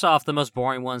 first off, the most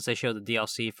boring ones, they showed the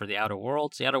DLC for The Outer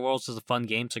Worlds. The Outer Worlds is a fun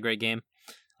game. It's a great game.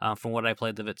 From what I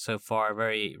played of it so far,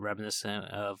 very reminiscent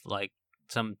of like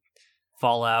some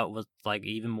Fallout with like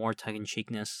even more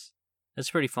tongue-in-cheekness.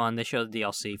 It's pretty fun. They showed the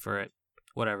DLC for it.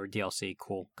 Whatever, DLC,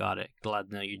 cool, got it. Glad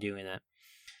to know you're doing it.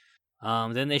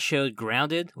 Then they showed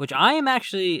Grounded, which I've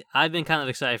been kind of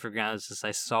excited for Grounded since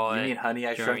I saw it. You mean Honey,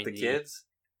 I Shrunk the Kids?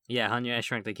 Yeah, Honey, I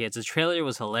Shrunk the Kids. The trailer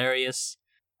was hilarious.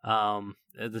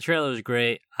 The trailer was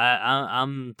great.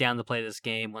 I'm down to play this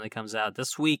game when it comes out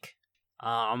this week.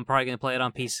 I'm probably going to play it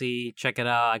on PC, check it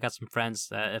out. I got some friends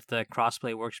that if the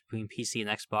crossplay works between PC and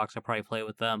Xbox, I'll probably play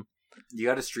with them. You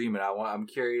got to stream it. I'm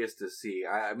curious to see.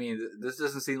 I mean, this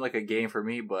doesn't seem like a game for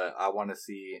me, but I want to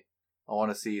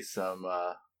see some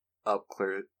up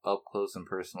close and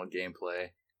personal gameplay.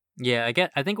 Yeah,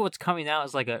 I think what's coming out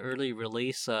is like an early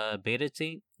release beta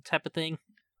type of thing,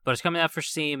 but it's coming out for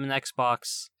Steam and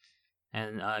Xbox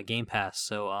and Game Pass.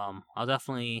 So I'll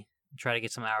definitely try to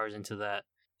get some hours into that.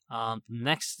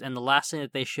 Next and the last thing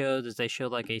that they showed is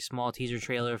like a small teaser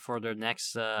trailer for their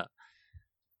next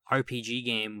RPG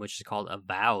game, which is called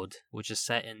Avowed, which is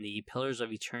set in the Pillars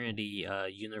of Eternity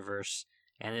universe,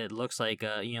 and it looks like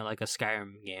like a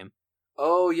Skyrim game.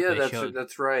 Oh yeah,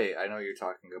 that's right. I know what you're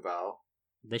talking about.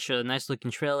 They showed a nice looking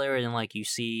trailer, and like you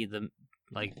see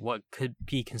what could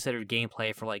be considered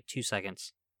gameplay for like 2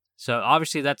 seconds. So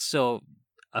obviously that's still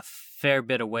a fair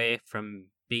bit away from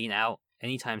being out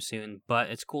anytime soon,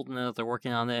 but it's cool to know that they're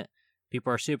working on it.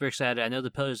 People are super excited. I know the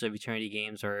Pillars of Eternity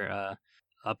games are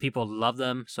people love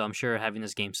them, so I'm sure having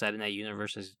this game set in that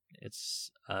universe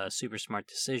it's a super smart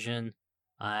decision.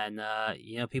 And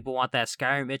people want that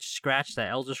Skyrim itch scratch, that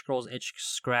Elder Scrolls itch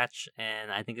scratch,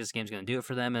 and I think this game's going to do it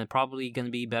for them, and probably going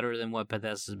to be better than what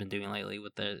Bethesda's been doing lately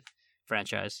with the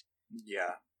franchise.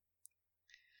 Yeah.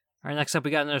 All right, next up we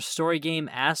got another story game,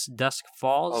 As Dusk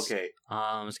Falls. Okay.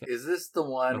 Is this the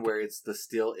one where it's the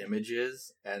still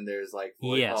images and there's like,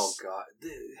 yes. Oh god,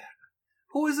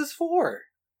 who is this for?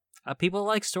 People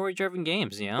like story-driven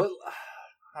games, But,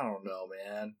 I don't know,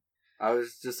 man. I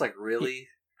was just like, really?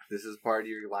 This is part of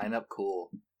your lineup?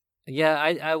 Cool. Yeah,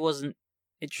 I wasn't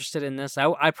interested in this. I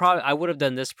would have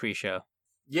done this pre-show.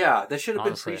 Yeah, that should have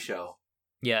been pre-show.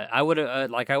 Yeah, I would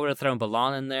have thrown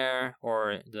Balan in there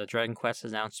or the Dragon Quest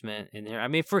announcement in there. I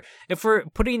mean, if we're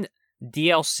putting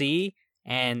DLC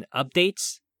and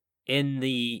updates in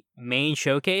the main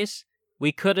showcase,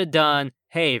 we could have done,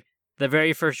 hey, the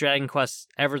very first Dragon Quest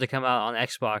ever to come out on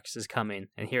Xbox is coming,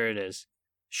 and here it is.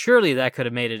 Surely that could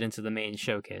have made it into the main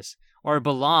showcase. Or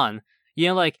Balan.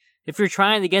 If you're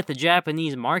trying to get the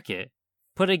Japanese market,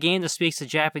 put a game that speaks to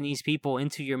Japanese people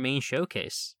into your main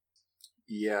showcase.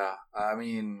 Yeah, I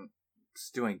mean, it's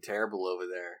doing terrible over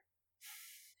there.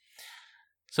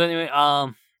 So anyway,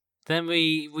 then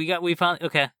we got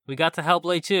to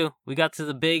Hellblade 2. We got to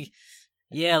the big,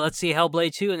 let's see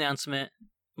Hellblade 2 announcement.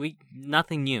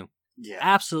 Nothing new. Yeah.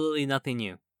 Absolutely nothing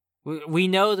new. We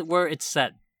know that where it's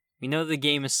set. We know the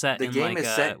game is set The in game like is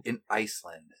set in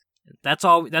Iceland. that's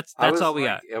all that's I was all we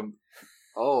like,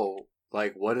 got.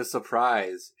 Like what a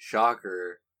surprise.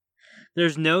 Shocker.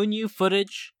 There's no new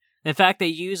footage. In fact, they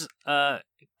use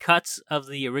cuts of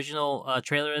the original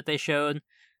trailer that they showed.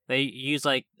 They use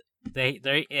like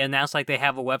they announced like they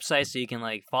have a website so you can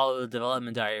like follow the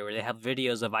development diary where they have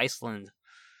videos of Iceland.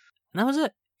 And that was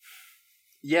it.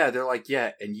 Yeah, they're like,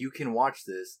 yeah, and you can watch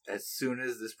this as soon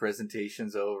as this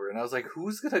presentation's over. And I was like,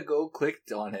 who's gonna go click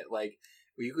on it? Like,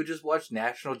 you could just watch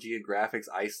National Geographic's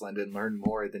Iceland and learn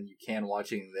more than you can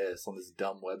watching this on this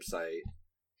dumb website.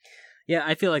 Yeah,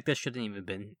 I feel like this should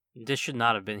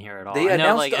not have been here at all. They I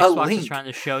know like announced a Xbox link is trying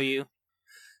to show you.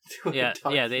 Yeah,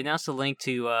 they announced a link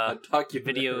to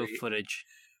video footage.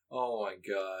 Oh my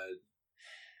god.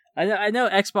 I know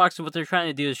Xbox, what they're trying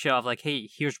to do is show off like, hey,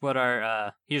 here's what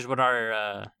our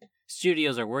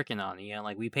studios are working on. You know,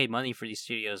 like we paid money for these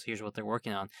studios. Here's what they're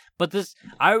working on. But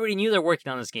I already knew they're working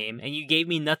on this game, and you gave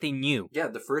me nothing new. Yeah,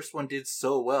 the first one did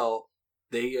so well.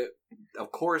 They,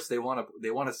 of course, they want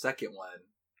a second one.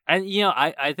 And you know,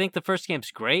 I think the first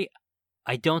game's great.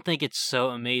 I don't think it's so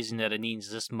amazing that it needs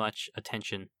this much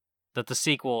attention. That the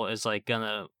sequel is like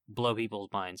gonna blow people's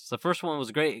minds. The first one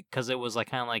was great because it was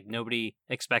like kind of like nobody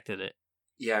expected it.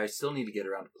 Yeah, I still need to get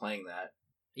around to playing that.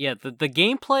 Yeah, the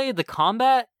gameplay, the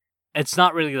combat, it's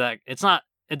not really that.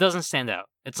 It doesn't stand out.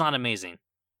 It's not amazing.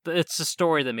 It's the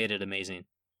story that made it amazing.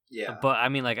 Yeah. But I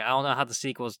mean, like I don't know how the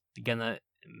sequel's gonna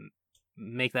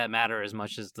make that matter as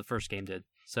much as the first game did.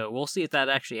 So we'll see if that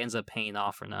actually ends up paying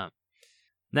off or not.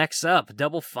 Next up,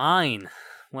 Double Fine.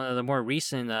 One of the more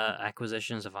recent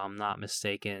acquisitions, if I'm not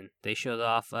mistaken. They showed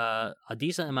off a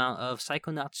decent amount of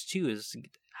Psychonauts 2's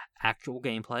actual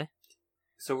gameplay.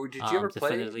 So did you ever play?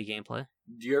 Definitively gameplay.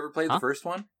 Do you ever play the first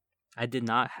one? I did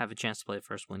not have a chance to play the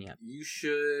first one yet. You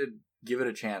should give it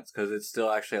a chance because it's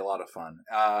still actually a lot of fun.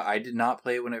 I did not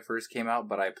play it when it first came out,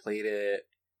 but I played it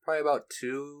probably about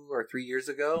 2 or 3 years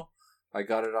ago. I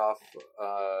got it off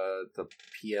the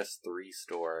PS3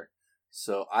 store.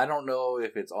 So I don't know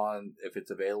if it's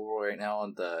available right now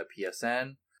on the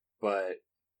PSN, but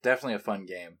definitely a fun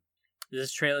game. Does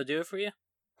this trailer do it for you?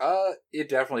 It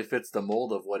definitely fits the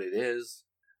mold of what it is.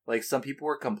 Like some people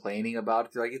were complaining about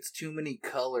it, they're like it's too many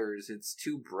colors, it's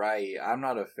too bright. I'm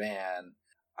not a fan.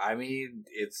 I mean,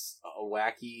 it's a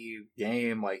wacky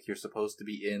game. Like you're supposed to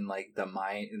be in like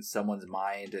in someone's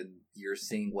mind, and you're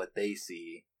seeing what they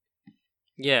see.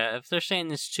 Yeah, if they're saying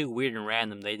it's too weird and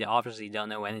random, they obviously don't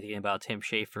know anything about Tim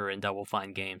Schafer and Double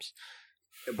Fine games.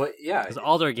 But yeah, because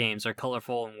all their games are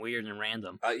colorful and weird and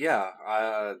random.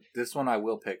 This one I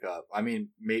will pick up. I mean,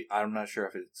 I'm not sure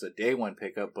if it's a day one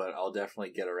pickup, but I'll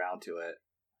definitely get around to it.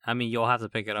 I mean, you'll have to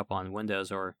pick it up on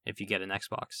Windows or if you get an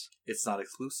Xbox. It's not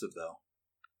exclusive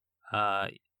though.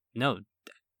 No,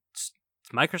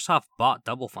 Microsoft bought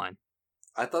Double Fine.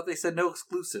 I thought they said no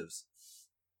exclusives.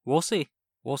 We'll see.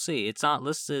 It's not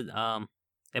listed.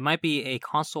 It might be a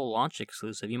console launch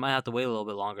exclusive. You might have to wait a little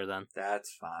bit longer then.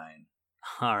 That's fine.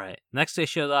 All right. Next, they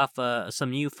showed off some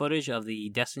new footage of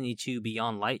the Destiny 2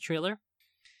 Beyond Light trailer,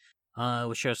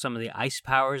 which shows some of the ice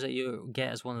powers that you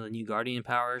get as one of the new Guardian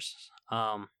powers.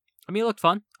 I mean, it looked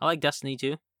fun. I like Destiny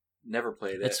 2. Never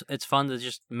played it. It's fun to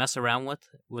just mess around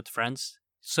with friends.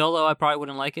 Solo, I probably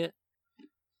wouldn't like it.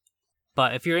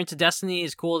 But if you're into Destiny,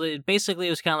 it's cool. Basically,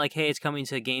 it was kind of like, hey, it's coming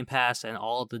to Game Pass, and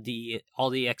all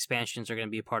the expansions are going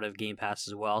to be a part of Game Pass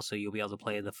as well, so you'll be able to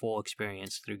play the full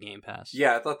experience through Game Pass.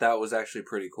 Yeah, I thought that was actually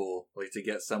pretty cool. Like, to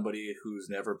get somebody who's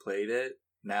never played it,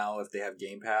 now if they have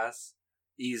Game Pass,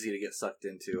 easy to get sucked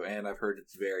into, and I've heard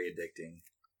it's very addicting.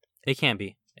 It can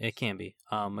be. It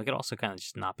could also kind of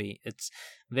just not be. It's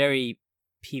very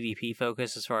PvP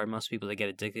focused as far as most people that get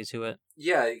addicted to it.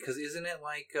 Yeah, because isn't it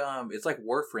like it's like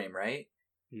Warframe, right?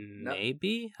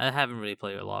 Maybe I haven't really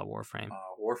played a lot of Warframe.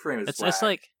 Warframe is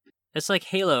it's like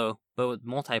Halo but with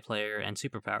multiplayer and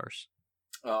superpowers.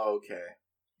 Oh,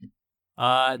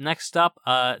 okay. Next up,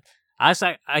 I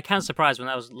kind of surprised when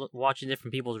I was watching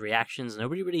different people's reactions.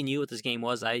 Nobody really knew what this game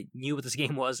was. I knew what this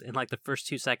game was in like the first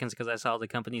 2 seconds because I saw the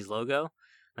company's logo.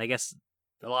 I guess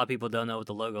a lot of people don't know what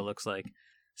the logo looks like.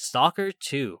 Stalker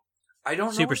 2. I don't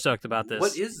know. Super stoked about this.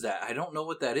 What is that? I don't know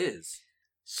what that is.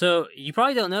 So, you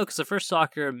probably don't know because the first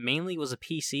Stalker mainly was a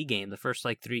PC game. The first,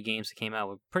 3 games that came out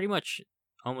were pretty much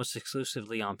almost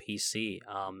exclusively on PC.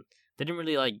 They didn't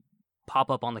really, pop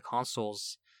up on the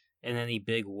consoles in any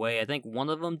big way. I think one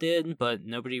of them did, but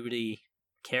nobody really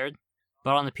cared.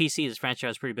 But on the PC, this franchise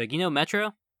was pretty big. You know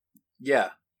Metro? Yeah.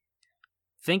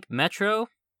 Think Metro,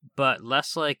 but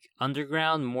less,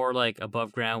 underground, more,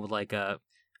 above ground with, a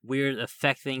weird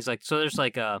effect things. So there's,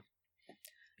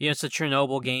 it's a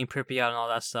Chernobyl game, Pripyat and all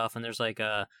that stuff, and there's,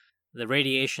 the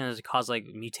radiation has caused like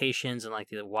mutations in like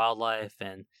the wildlife,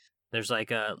 and there's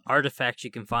like artifacts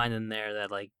you can find in there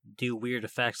that like do weird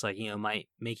effects, like might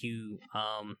make you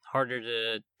harder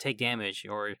to take damage,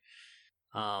 or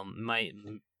might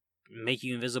make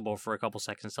you invisible for a couple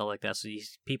seconds, stuff like that. So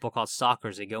these people called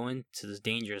stalkers, they go into this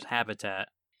dangerous habitat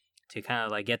to kind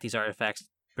of like get these artifacts,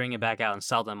 bring it back out, and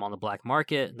sell them on the black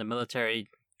market. The military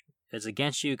is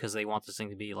against you because they want this thing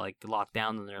to be like locked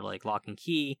down, and they're like lock and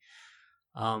key.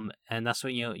 And that's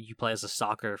what you play as a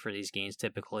stalker for these games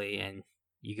typically, and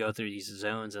you go through these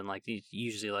zones, and like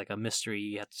usually like a mystery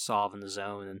you have to solve in the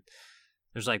zone, and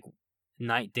there's like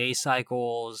night-day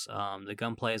cycles. The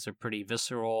gunplays are pretty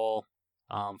visceral.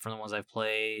 From the ones I've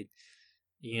played,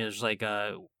 there's like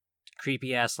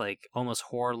creepy ass, like almost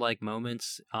horror like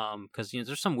moments. Because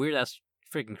there's some weird ass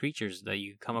freaking creatures that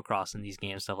you come across in these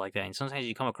games, stuff like that. And sometimes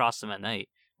you come across them at night,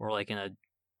 or like in a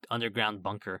underground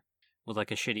bunker with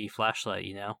like a shitty flashlight.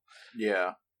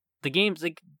 Yeah. The games,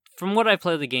 like from what I've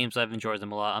played, the games I've enjoyed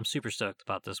them a lot. I'm super stoked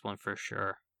about this one for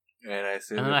sure. And I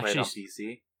assume you played on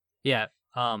PC. Yeah.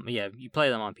 Yeah, you play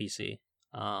them on PC.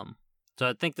 So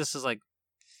I think this is like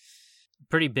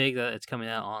pretty big that it's coming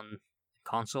out on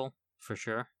console for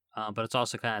sure. But it's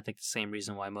also kind of, I think, the same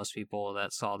reason why most people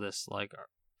that saw this like are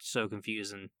so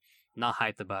confused and not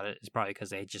hyped about it is probably because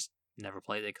they just never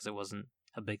played it because it wasn't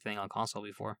a big thing on console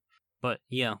before. But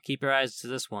keep your eyes to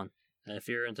this one. If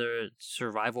you're into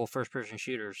survival first-person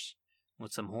shooters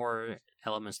with some horror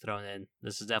elements thrown in,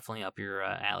 this is definitely up your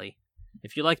alley.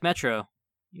 If you like Metro,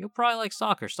 you'll probably like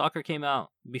Stalker. Stalker came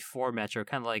out before Metro,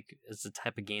 kind of like it's the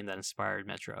type of game that inspired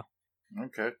Metro.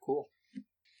 Okay, cool.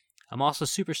 I'm also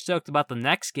super stoked about the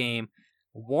next game,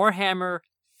 Warhammer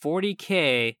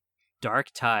 40K Dark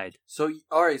Tide. So,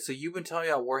 alright, so you've been telling me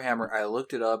about Warhammer. I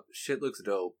looked it up. Shit looks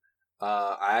dope.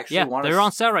 I actually want to... they're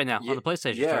on sale right now on the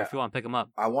PlayStation Store if you want to pick them up.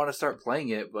 I want to start playing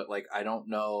it, but like I don't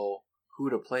know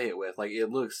who to play it with. Like, it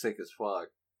looks sick as fuck.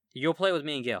 You'll play with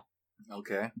me and Gail.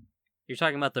 Okay. You're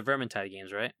talking about the Vermintide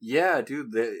games, right? Yeah,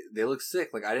 dude, they look sick.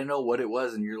 Like, I didn't know what it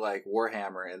was, and you're like,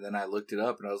 Warhammer, and then I looked it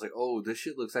up, and I was like, oh, this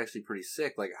shit looks actually pretty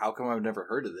sick. Like, how come I've never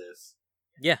heard of this?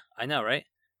 Yeah, I know, right?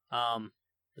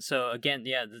 So, again,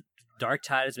 the Dark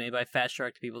Tide is made by Fat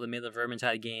Shark, the people that made the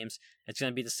Vermintide games. It's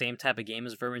going to be the same type of game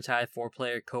as Vermintide,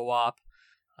 4-player co-op,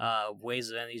 ways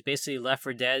of enemies. Basically, Left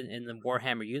 4 Dead in the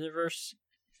Warhammer universe,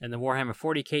 and the Warhammer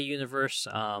 40K universe.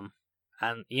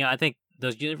 And, I think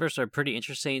those universes are pretty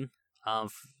interesting. I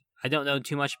don't know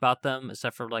too much about them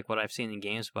except for like what I've seen in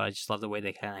games, but I just love the way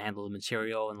they kind of handle the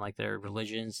material and like their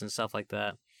religions and stuff like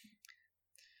that.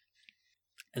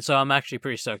 And so I'm actually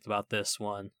pretty stoked about this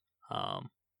one.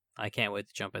 I can't wait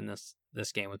to jump in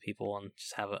this game with people and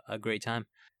just have a great time.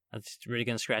 It's really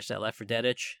gonna scratch that Left 4 Dead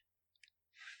itch,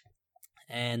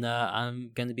 and I'm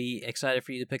gonna be excited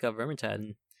for you to pick up Vermintide, and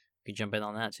you can jump in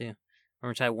on that too.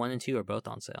 Vermintide 1 and 2 are both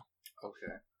on sale.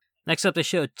 Okay. Next up, they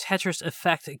show Tetris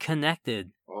Effect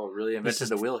Connected. Oh, really invented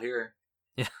the wheel here.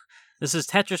 Yeah, this is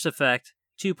Tetris Effect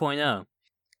 2.0,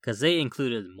 because they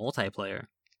included multiplayer.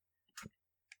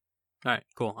 All right,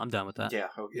 cool. I'm done with that. Yeah,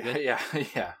 okay.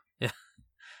 Yeah.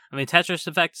 I mean, Tetris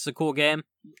Effect is a cool game.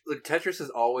 Look, Tetris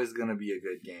is always going to be a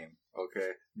good game,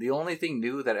 okay? The only thing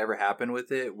new that ever happened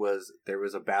with it was there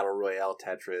was a Battle Royale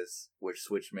Tetris, which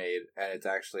Switch made, and it's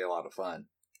actually a lot of fun.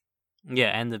 Yeah,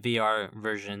 and the VR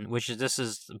version, this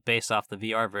is based off the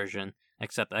VR version,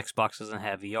 except Xbox doesn't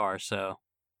have VR, so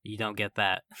you don't get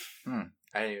that. I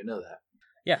didn't even know that.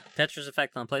 Yeah, Tetris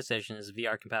Effect on PlayStation is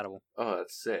VR compatible. Oh,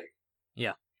 that's sick.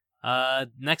 Yeah.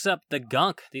 Next up, the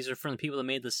Gunk. These are from the people that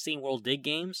made the SteamWorld Dig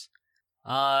games.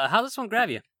 How does this one grab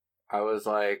you? I was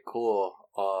like, cool,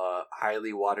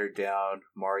 highly watered down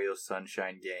Mario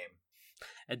Sunshine game.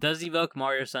 It does evoke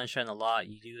Mario Sunshine a lot.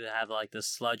 You do have like this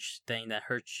sludge thing that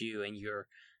hurts you, and you're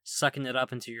sucking it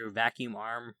up into your vacuum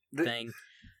arm thing.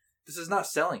 This is not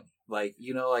selling. Like,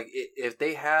 if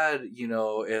they had,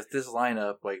 if this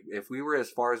lineup, like, if we were as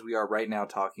far as we are right now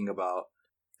talking about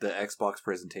the Xbox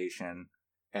presentation,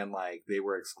 and like they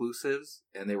were exclusives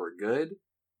and they were good,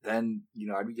 then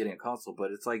I'd be getting a console.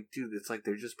 But it's like, dude, it's like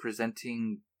they're just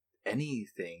presenting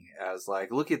anything as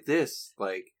like, look at this,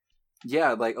 like,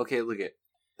 yeah, like, okay, look at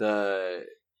the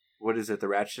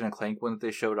Ratchet and Clank one that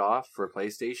they showed off for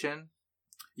PlayStation.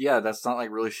 Yeah, that's not like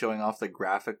really showing off the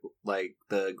graphical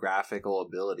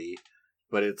ability,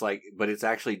 but it's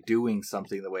actually doing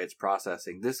something the way it's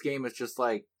processing. This game is just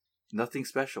like nothing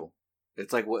special.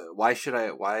 It's like, why should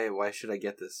I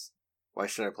get this? Why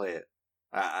should I play it?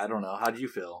 I don't know. How do you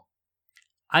feel?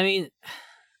 I mean,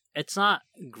 it's not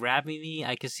grabbing me.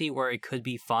 I can see where it could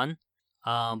be fun.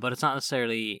 But it's not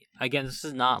necessarily. Again, this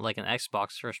is not like an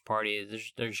Xbox first party.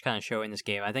 They're just kind of showing this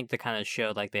game. I think they kind of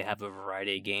showed like they have a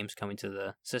variety of games coming to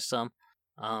the system,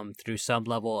 through some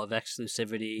level of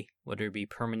exclusivity, whether it be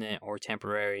permanent or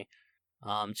temporary.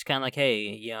 Just kind of like, hey,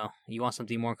 you want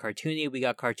something more cartoony? We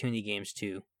got cartoony games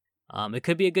too. It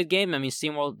could be a good game. I mean,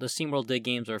 the SteamWorld Dig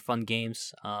games are fun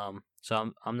games.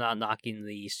 So I'm not knocking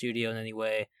the studio in any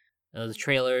way. The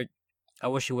trailer, I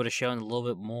wish it would have shown a little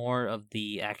bit more of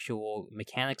the actual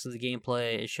mechanics of the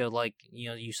gameplay. It showed like,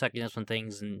 you sucking up some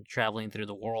things and traveling through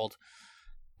the world.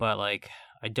 But like,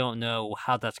 I don't know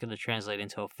how that's going to translate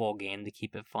into a full game to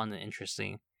keep it fun and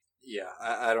interesting. Yeah,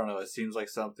 I don't know. It seems like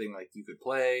something like you could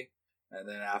play, and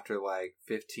then after like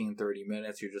 15, 30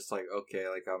 minutes, you're just like, okay,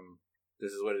 like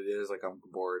this is what it is, like I'm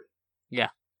bored. Yeah.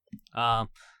 The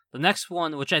next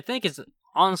one, which I think is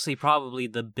honestly probably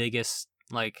the biggest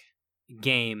like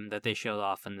game that they showed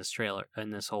off in this trailer,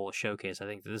 in this whole showcase. I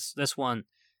think this one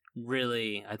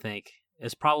really, I think,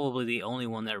 is probably the only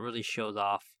one that really shows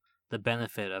off the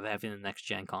benefit of having a next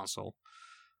gen console,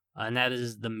 and that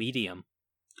is the Medium.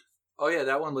 Oh yeah,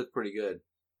 that one looked pretty good.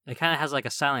 It kind of has like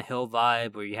a Silent Hill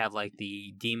vibe where you have like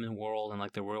the demon world and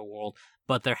like the real world,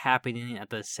 but they're happening at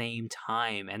the same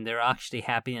time, and they're actually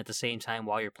happening at the same time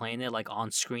while you're playing it, like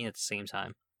on screen at the same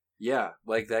time. Yeah,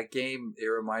 like that game, it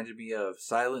reminded me of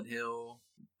Silent Hill,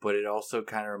 but it also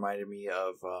kind of reminded me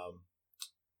of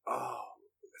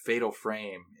Fatal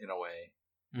Frame in a way.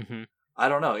 Mm-hmm. I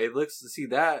don't know. It looks, see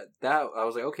that I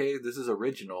was like, okay, this is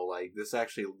original. Like this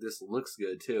looks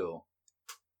good too.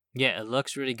 Yeah, it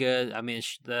looks really good. I mean,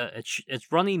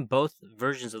 it's running both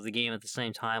versions of the game at the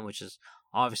same time, which is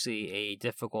obviously a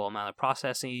difficult amount of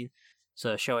processing.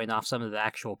 So showing off some of the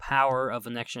actual power of a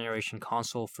next generation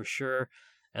console for sure.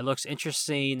 It looks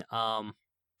interesting.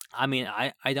 I mean,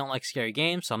 I don't like scary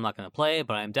games, so I'm not going to play it,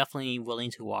 but I'm definitely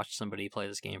willing to watch somebody play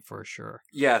this game for sure.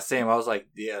 Yeah, same. I was like,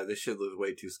 yeah, this shit looks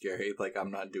way too scary. Like,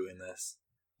 I'm not doing this.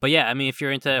 But yeah, I mean, if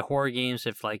you're into horror games,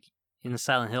 if like in the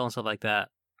Silent Hill and stuff like that,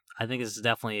 I think this is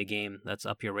definitely a game that's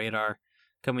up your radar.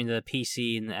 Coming to the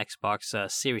PC and the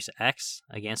Xbox Series X.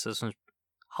 Again, so this one's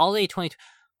Holiday 20...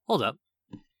 Hold up.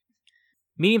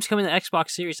 Medium's coming to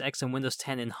Xbox Series X and Windows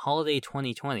 10 in Holiday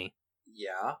 2020.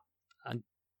 Yeah.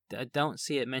 I don't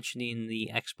see it mentioning the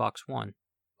Xbox One.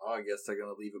 Oh, I guess they're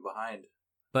going to leave it behind.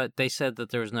 But they said that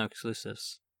there was no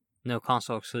exclusives. No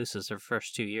console exclusives the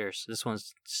first 2 years. This one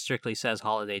strictly says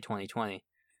Holiday 2020.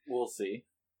 We'll see.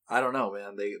 I don't know,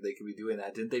 man. They could be doing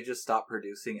that. Didn't they just stop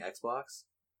producing Xbox?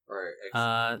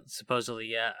 Or supposedly,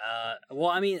 yeah. Well,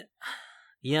 I mean,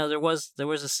 there was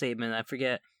a statement. I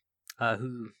forget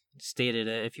who stated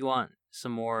it. If you want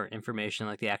some more information,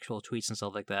 like the actual tweets and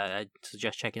stuff like that, I'd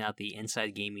suggest checking out the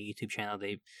Inside Gaming YouTube channel.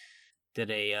 They did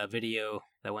a video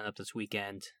that went up this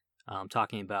weekend,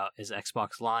 talking about is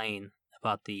Xbox lying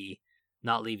about the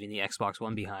not leaving the Xbox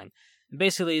One behind. And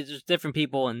basically, there's different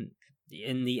people in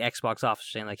the Xbox office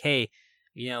saying like, hey,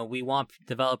 we want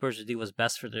developers to do what's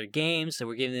best for their games, so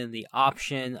we're giving them the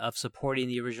option of supporting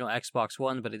the original Xbox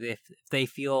One, but if they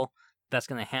feel that's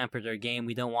going to hamper their game,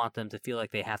 we don't want them to feel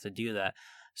like they have to do that.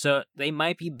 So they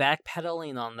might be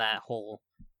backpedaling on that whole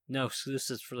no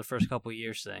exclusives for the first couple of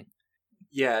years thing.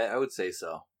 Yeah, I would say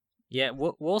so. Yeah,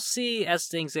 we'll see as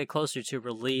things get closer to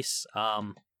release.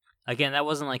 Again, that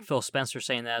wasn't like Phil Spencer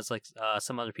saying that. It's like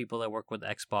some other people that work with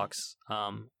Xbox,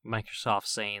 Microsoft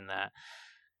saying that.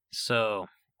 So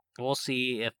we'll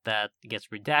see if that gets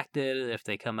redacted, if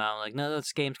they come out like, no,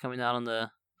 this game's coming out on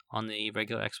the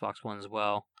regular Xbox One as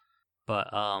well. But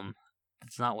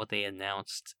that's not what they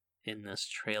announced in this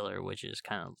trailer, which is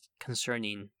kind of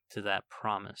concerning to that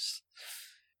promise.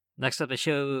 Next up, they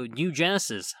show New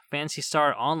Genesis, Phantasy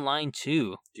Star Online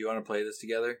 2. Do you want to play this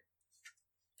together?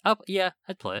 Oh, yeah,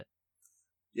 I'd play it.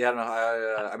 Yeah, I don't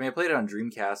know. I mean, I played it on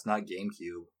Dreamcast, not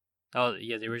GameCube. Oh,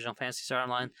 yeah, the original Phantasy Star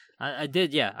Online? I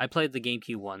did, yeah. I played the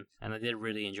GameCube one, and I did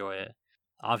really enjoy it.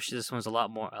 Obviously, this one's a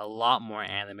lot more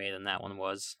anime than that one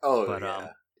was. Oh, but, yeah.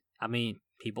 I mean,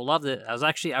 people loved it.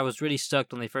 I was really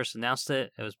stoked when they first announced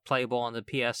it. It was playable on the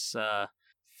PS4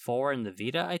 and the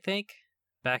Vita, I think,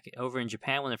 back over in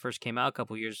Japan when it first came out a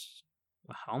couple years,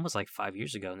 almost like 5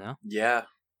 years ago now. Yeah,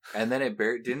 and then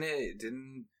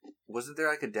wasn't there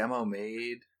like a demo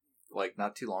made like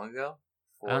not too long ago?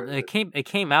 It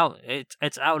came out.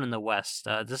 It's out in the West.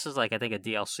 This is like I think a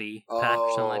DLC pack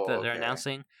or something like that. They're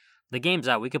announcing. The game's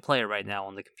out. We could play it right now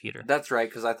on the computer. That's right,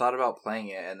 because I thought about playing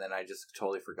it, and then I just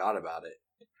totally forgot about it.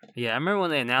 Yeah, I remember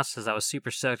when they announced this, I was super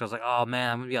stoked. I was like, oh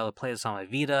man, I'm going to be able to play this on my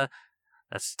Vita.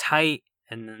 That's tight.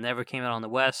 And it never came out on the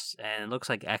West, and it looks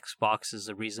like Xbox is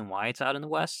the reason why it's out in the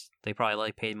West. They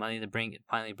probably paid money to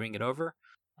finally bring it over.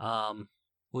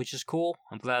 which is cool.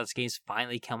 I'm glad this game's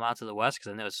finally come out to the West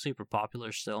because I know it's super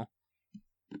popular still.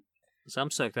 So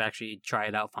I'm stoked to actually try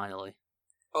it out finally.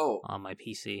 Oh, on my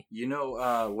PC. You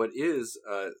know what is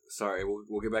sorry,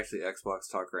 we'll get back to the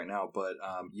Xbox talk right now, but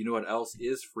you know what else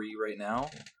is free right now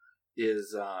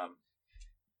is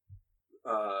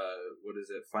what is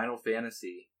it? Final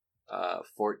Fantasy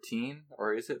 14,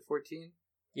 or is it 14?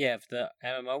 Yeah, the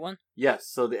MMO one? Yes,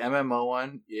 so the MMO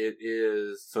one, it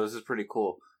is, so this is pretty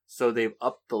cool. So they've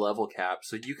upped the level cap,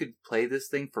 so you could play this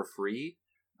thing for free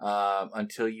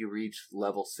until you reach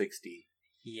level 60.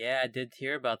 Yeah, I did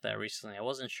hear about that recently. I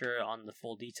wasn't sure on the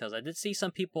full details. I did see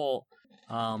some people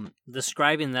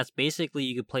describing that's basically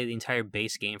you could play the entire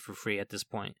base game for free at this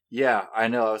point. Yeah, I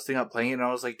know. I was thinking about playing it, and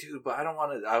I was like, dude, but I don't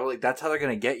want to. I was like, that's how they're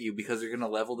gonna get you because they're gonna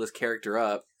level this character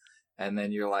up, and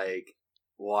then you're like,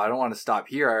 well, I don't want to stop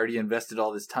here. I already invested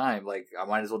all this time. Like, I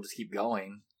might as well just keep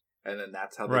going, and then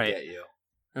that's how they get you.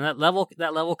 And that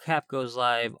level cap goes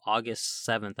live August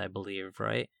 7th, I believe,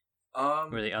 right?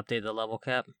 Where they update the level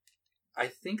cap. I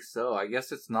think so. I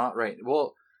guess it's not right.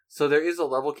 Well, so there is a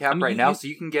level cap right now, so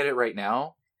you can get it right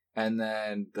now, and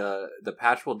then the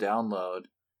patch will download,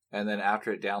 and then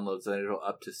after it downloads, then it'll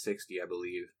up to 60, I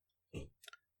believe.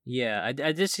 Yeah, I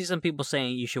did see some people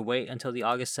saying you should wait until the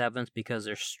August 7th because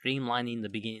they're streamlining the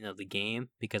beginning of the game,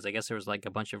 because I guess there was like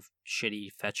a bunch of shitty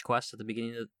fetch quests at the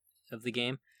beginning of the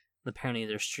game. Apparently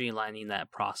they're streamlining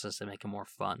that process to make it more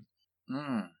fun.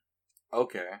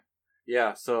 Okay.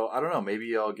 Yeah, so I don't know.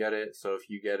 Maybe I'll get it. So if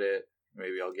you get it,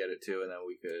 maybe I'll get it too, and then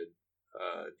we could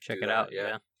check it out.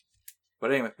 Yeah.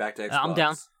 But anyway, back to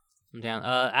Xbox. I'm down.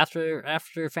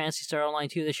 After Phantasy Star Online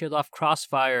 2, they showed off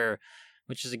Crossfire,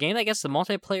 which is a game. I guess the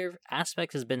multiplayer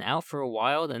aspect has been out for a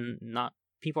while, and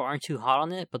people aren't too hot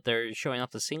on it. But they're showing off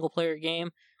the single player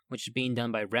game, which is being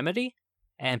done by Remedy,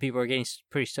 and people are getting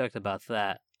pretty stoked about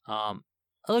that. It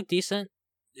looked decent.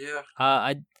 Yeah.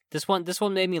 This one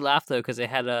made me laugh though because it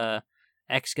had a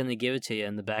X Gonna Give It To You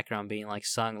in the background being like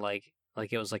sung like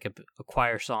it was like a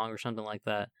choir song or something like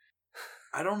that.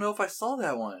 I don't know if I saw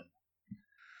that one.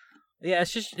 Yeah,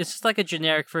 it's just like a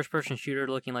generic first person shooter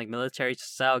looking like military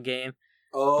style game.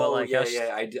 Oh, but like,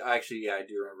 yeah. I do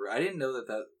remember. I didn't know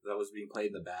that was being played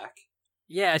in the back.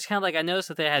 Yeah, it's kind of like I noticed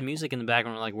that they had music in the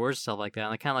background, like words and stuff like that,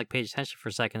 and I kind of like paid attention for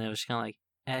a second. It was kind of like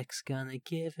X Gonna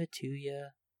Give It To You.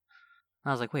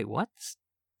 I was like, wait, what?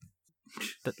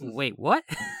 Wait, what?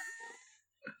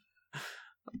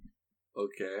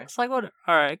 Okay. It's like, what?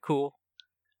 Alright, cool.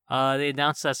 They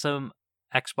announced that some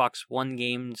Xbox One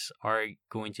games are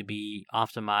going to be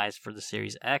optimized for the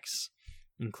Series X,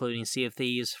 including Sea of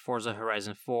Thieves, Forza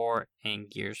Horizon 4, and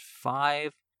Gears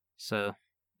 5. So,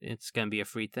 it's going to be a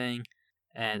free thing.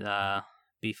 And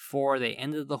before they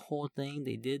ended the whole thing,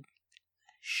 they did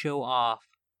show off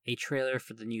a trailer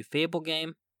for the new Fable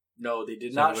game. No, they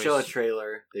did not show a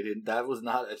trailer. They didn't. That was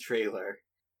not a trailer.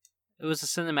 It was a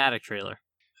cinematic trailer.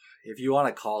 If you want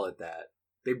to call it that.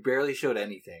 They barely showed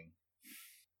anything.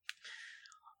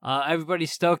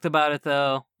 Everybody's stoked about it,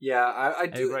 though. Yeah, I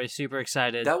do. Everybody's super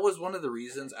excited. That was one of the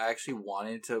reasons I actually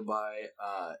wanted to buy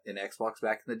an Xbox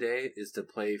back in the day, is to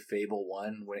play Fable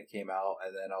 1 when it came out,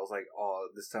 and then I was like, oh,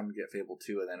 this time we get Fable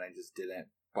 2, and then I just didn't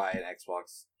buy an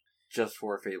Xbox just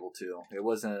for Fable 2. It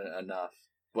wasn't enough.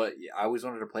 But yeah, I always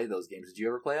wanted to play those games. Did you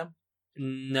ever play them?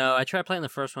 No, I tried playing the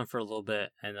first one for a little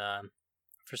bit, and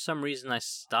for some reason I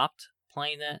stopped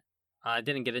playing it. I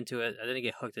didn't get into it. I didn't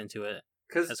get hooked into it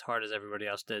as hard as everybody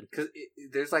else did. Because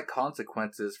there's like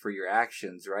consequences for your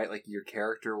actions, right? Like your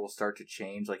character will start to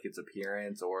change, like its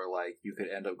appearance, or like you could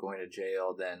end up going to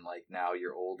jail. Then like now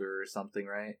you're older or something,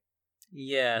 right?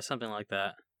 Yeah, something like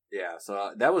that. Yeah,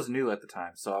 so that was new at the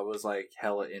time. So I was like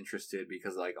hella interested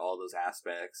because of, like all those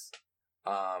aspects.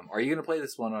 Are you gonna play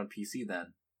this one on PC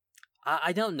then?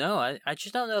 I don't know. I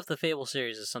just don't know if the Fable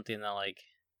series is something that like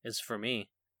is for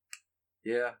me.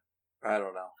 Yeah, I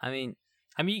don't know. I mean,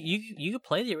 you could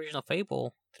play the original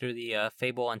Fable through the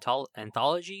Fable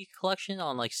Anthology collection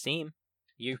on like Steam.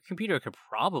 Your computer could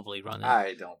probably run it.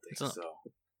 I don't think so.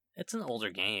 It's an older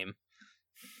game.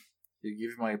 You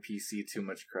give my PC too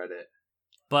much credit.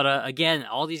 But again,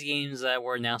 all these games that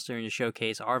were announced during the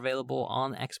showcase are available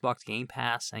on Xbox Game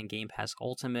Pass and Game Pass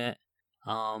Ultimate.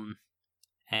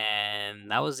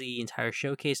 And that was the entire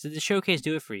showcase. Did the showcase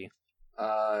do it for you?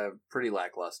 Pretty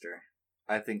lackluster.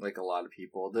 I think like a lot of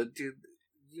people. Dude,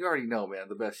 you already know, man.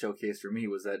 The best showcase for me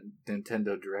was that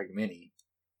Nintendo Direct Mini.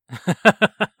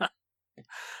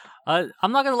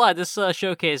 I'm not gonna lie. This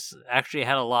showcase actually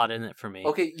had a lot in it for me.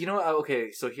 Okay, you know what?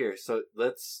 Okay, so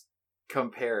let's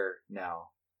compare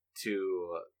now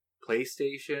to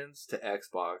PlayStations to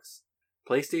Xbox.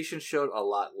 PlayStation showed a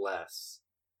lot less,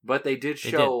 but they did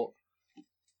show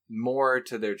more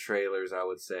to their trailers, I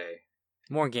would say.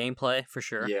 More gameplay for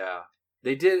sure. Yeah,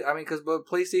 they did. I mean, but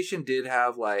PlayStation did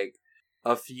have like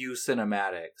a few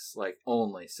cinematics, like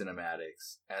only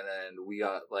cinematics, and then we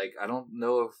got like I don't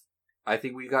know if I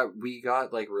think we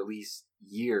got like release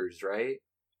years, right?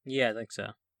 Yeah, I think so.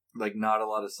 Like not a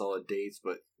lot of solid dates,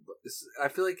 but I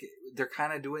feel like they're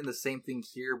kind of doing the same thing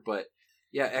here. But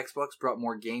yeah, Xbox brought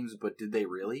more games, but did they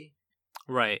really?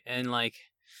 Right, and like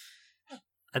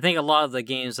I think a lot of the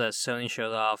games that Sony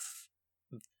showed off,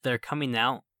 they're coming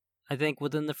out, I think,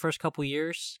 within the first couple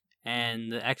years.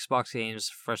 And the Xbox games,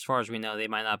 for as far as we know, they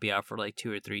might not be out for like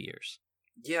 2 or 3 years.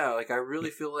 Yeah, like I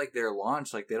really feel like their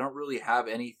launch, like they don't really have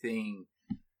anything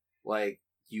like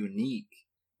unique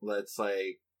that's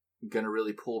like gonna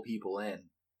really pull people in.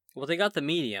 Well, they got the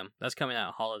Medium that's coming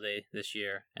out holiday this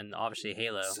year, and obviously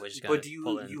Halo, which is gonna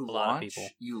pull in a lot of people.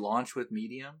 You launch with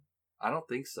Medium? I don't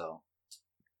think so.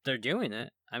 They're doing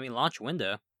it. I mean, launch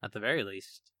window at the very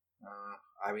least.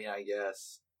 I mean, I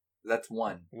guess that's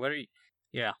one. What are you?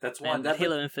 Yeah, that's one. That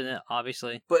Halo Infinite,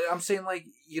 obviously. But I'm saying, like,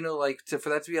 you know, like for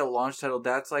that to be a launch title,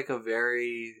 that's like a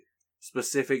very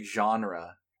specific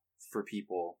genre for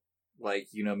people. Like,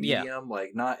 you know, Medium.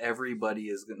 Like, not everybody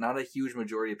is. Not a huge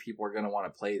majority of people are going to want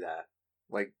to play that.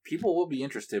 Like, people will be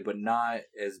interested, but not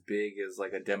as big as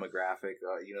like a demographic.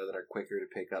 You know, that are quicker to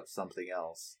pick up something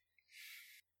else.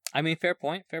 I mean, fair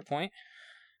point. Fair point.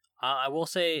 I will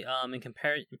say, in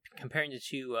comparing the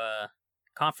two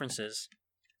conferences,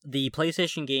 the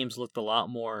PlayStation games looked a lot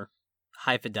more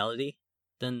high fidelity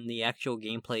than the actual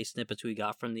gameplay snippets we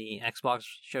got from the Xbox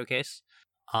showcase.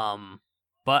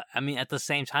 But I mean, at the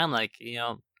same time, like, you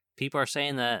know, people are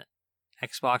saying that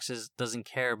Xbox doesn't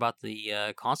care about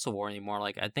the console war anymore.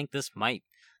 Like, I think this might,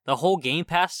 the whole Game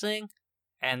Pass thing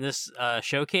and this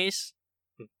showcase,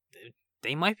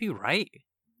 they might be right.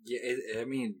 Yeah,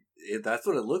 that's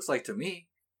what it looks like to me.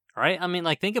 Right? I mean,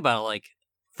 like, think about it. Like,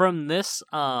 from this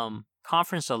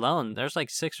conference alone, there's like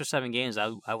 6 or 7 games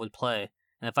I would play,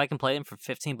 and if I can play them for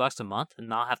 $15 a month and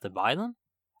not have to buy them,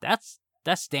 that's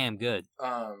damn good.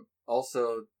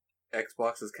 Also,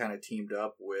 Xbox has kind of teamed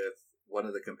up with one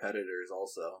of the competitors.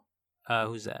 Also,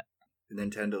 who's that?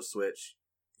 Nintendo Switch.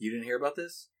 You didn't hear about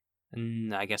this?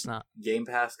 I guess not. Game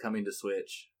Pass coming to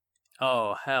Switch.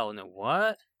 Oh hell no!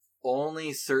 What?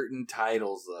 Only certain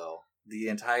titles, though. The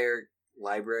entire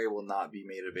library will not be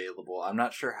made available. I'm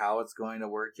not sure how it's going to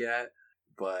work yet,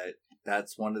 but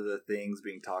that's one of the things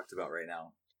being talked about right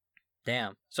now.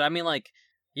 Damn. So I mean, like,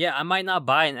 yeah, I might not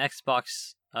buy an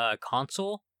Xbox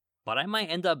console, but I might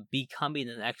end up becoming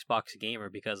an Xbox gamer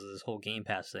because of this whole Game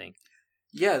Pass thing.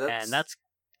 Yeah,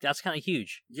 that's kind of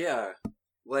huge. Yeah,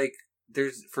 like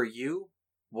there's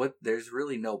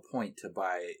really no point to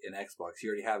buy an Xbox. You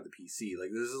already have the PC.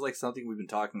 Like, this is like something we've been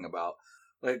talking about.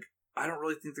 Like, I don't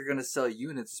really think they're going to sell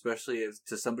units, especially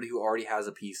to somebody who already has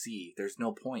a PC. There's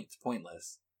no point. It's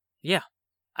pointless. Yeah.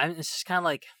 It's just kind of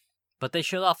like, but they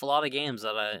showed off a lot of games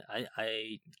that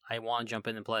I want to jump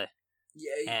in and play.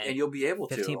 Yeah, and you'll be able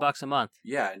to. $15 a month.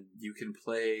 Yeah, and you can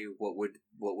play what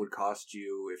would cost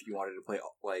you if you wanted to play,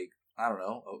 like, I don't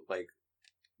know, like,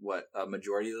 what, a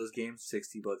majority of those games,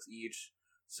 $60 each.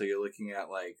 So you're looking at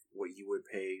like what you would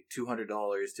pay $200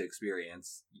 to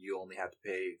experience. You only have to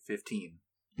pay $15.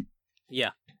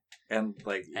 Yeah, and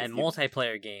like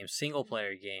multiplayer games, single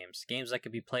player games that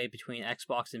could be played between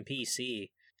Xbox and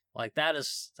PC. Like that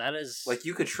is like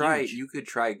you could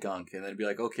try Gunk and then be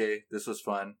like, okay, this was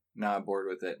fun. Now I'm bored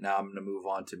with it. Now I'm gonna move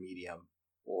on to Medium,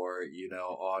 or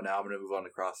now I'm gonna move on to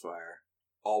Crossfire.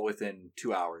 All within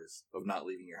 2 hours of not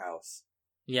leaving your house.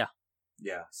 Yeah.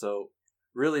 So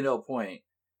really, no point.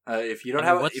 If you don't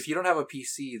have a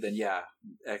PC, then yeah,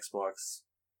 Xbox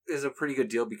is a pretty good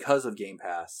deal because of Game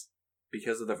Pass,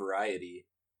 because of the variety.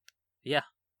 Yeah,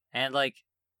 and like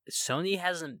Sony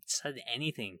hasn't said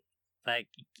anything like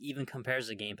even compares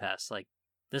to Game Pass. Like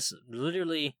this,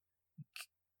 literally,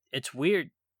 it's weird.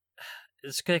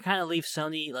 It's gonna kind of leave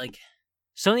Sony like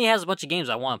Sony has a bunch of games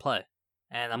I want to play,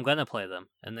 and I'm gonna play them,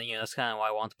 and then that's kind of why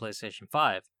I want the PlayStation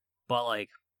 5. But like,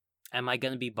 am I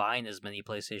going to be buying as many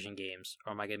PlayStation games,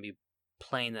 or am I going to be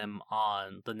playing them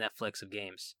on the Netflix of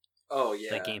games? Oh,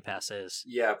 yeah. That Game Pass is.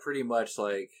 Yeah, pretty much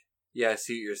like, yeah, I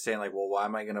see what you're saying. Like, well, why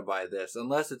am I going to buy this?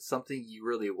 Unless it's something you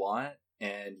really want,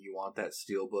 and you want that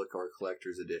Steelbook or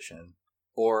Collector's Edition.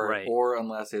 Or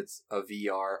unless it's a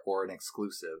VR or an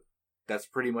exclusive. That's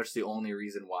pretty much the only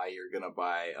reason why you're going to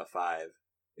buy a 5,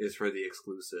 is for the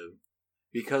exclusive.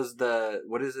 Because the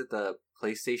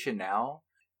PlayStation Now,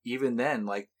 even then,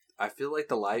 like, I feel like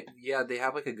they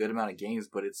have like a good amount of games,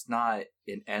 but it's not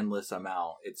an endless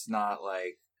amount. It's not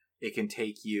like it can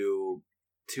take you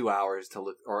 2 hours to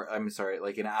look, or I'm sorry,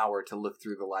 like an hour to look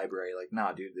through the library. Like,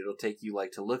 nah, dude, it'll take you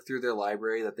like to look through their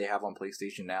library that they have on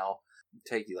PlayStation Now.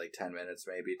 Take you like 10 minutes,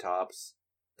 maybe tops.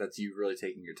 That's you really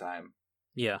taking your time.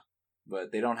 Yeah.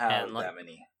 But they don't have And, like, that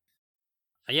many.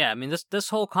 Yeah, I mean, this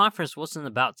whole conference wasn't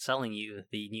about selling you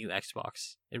the new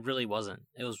Xbox. It really wasn't.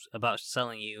 It was about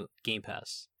selling you Game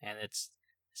Pass, and it's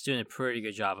doing a pretty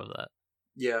good job of that.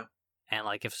 Yeah. And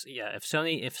like, if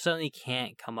Sony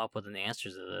can't come up with an answer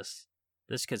to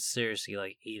this could seriously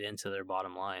like eat into their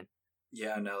bottom line.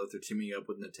 Yeah, now that they're teaming up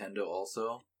with Nintendo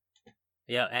also.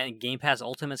 Yeah, and Game Pass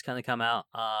Ultimate's gonna come out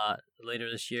later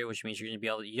this year, which means you're gonna be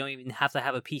able to, you don't even have to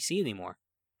have a PC anymore.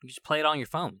 You just play it on your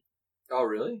phone. Oh,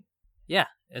 really? Yeah,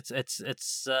 it's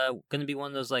gonna be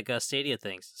one of those like Stadia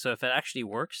things. So if it actually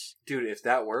works, dude, if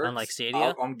that works, unlike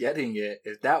Stadia, I'm getting it.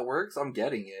 If that works, I'm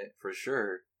getting it for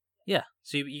sure. Yeah,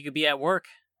 so you could be at work.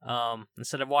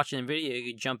 Instead of watching a video,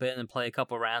 you could jump in and play a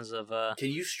couple rounds of. Can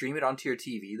you stream it onto your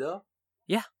TV though?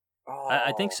 Yeah. Oh.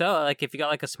 I think so. Like if you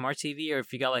got like a smart TV, or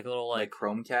if you got like a little like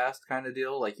Chromecast kind of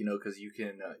deal, like because you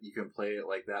can play it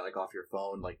like that, like off your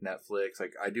phone, like Netflix.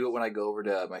 Like I do it when I go over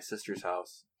to my sister's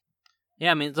house.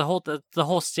 Yeah, I mean the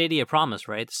whole Stadia promise,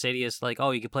 right? The Stadia is like,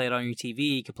 oh, you can play it on your TV,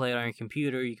 you can play it on your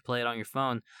computer, you can play it on your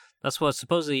phone. That's what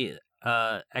supposedly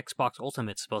Xbox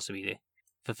Ultimate's supposed to be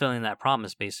fulfilling that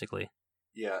promise, basically.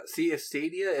 Yeah. See, if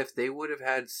Stadia, if they would have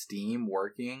had Steam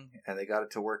working and they got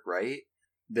it to work right,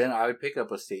 then I would pick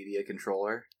up a Stadia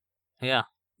controller. Yeah.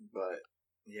 But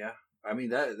yeah, I mean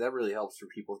that really helps for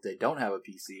people if they don't have a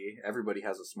PC. Everybody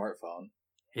has a smartphone.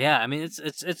 Yeah, I mean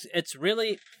it's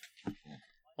really.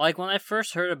 Like, when I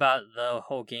first heard about the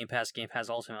whole Game Pass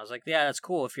Ultimate, I was like, yeah, that's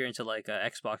cool if you're into, like,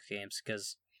 Xbox games,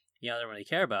 because, I don't really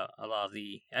care about a lot of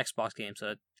the Xbox games,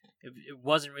 so it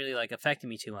wasn't really, like,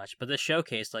 affecting me too much. But this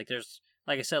showcase, like, there's,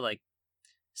 like I said, like,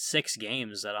 6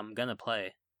 games that I'm gonna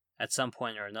play at some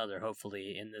point or another,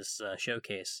 hopefully, in this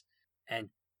showcase. And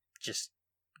just,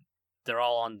 they're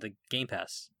all on the Game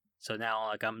Pass. So now,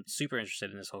 like, I'm super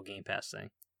interested in this whole Game Pass thing.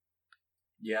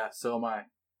 Yeah, so am I.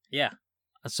 Yeah.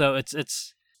 So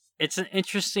it's an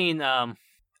interesting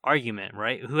argument,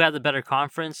 right? Who had the better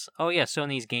conference? Oh yeah,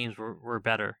 Sony's games were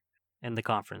better in the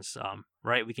conference,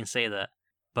 right? We can say that.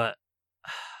 But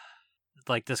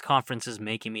like this conference is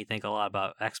making me think a lot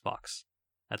about Xbox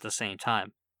at the same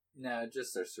time. Nah,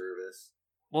 just their service.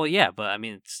 Well, yeah, but I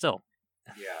mean, still.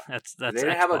 Yeah. That's they didn't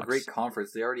Xbox. have a great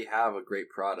conference. They already have a great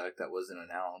product that wasn't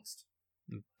announced.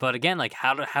 But again, like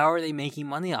how are they making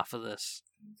money off of this?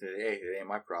 Hey, it ain't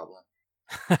my problem.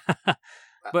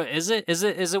 But is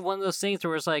it one of those things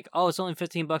where it's like, oh, it's only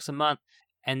 $15 a month,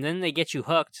 and then they get you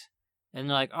hooked, and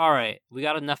they're like, all right, we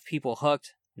got enough people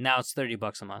hooked, now it's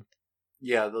 $30 a month.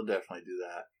 Yeah, they'll definitely do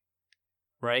that,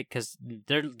 right? Because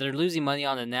they're losing money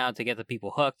on it now to get the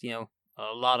people hooked. A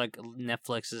lot of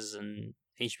Netflixes and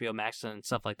HBO Max and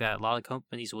stuff like that. A lot of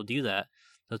companies will do that.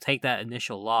 They'll take that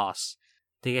initial loss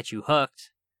to get you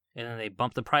hooked, and then they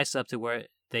bump the price up to where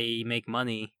they make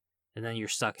money, and then you're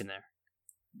stuck in there.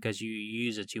 Because you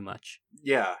use it too much.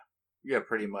 Yeah,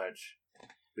 pretty much.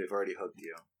 They've already hooked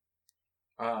you.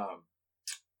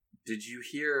 Did you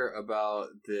hear about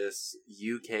this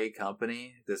UK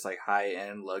company, this like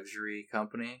high-end luxury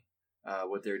company?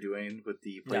 What they're doing with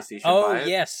the PlayStation 5? Oh,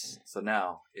 yes. So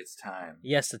now it's time.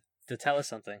 Yes, to tell us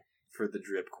something. For the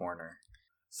drip corner.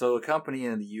 So a company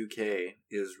in the UK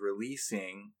is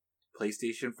releasing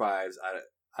PlayStation 5s.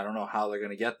 I don't know how they're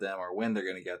going to get them or when they're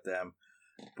going to get them.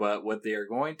 But what they are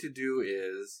going to do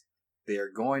is they are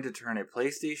going to turn a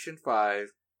PlayStation 5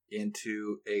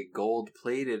 into a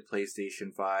gold-plated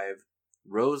PlayStation 5,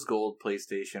 rose gold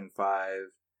PlayStation 5,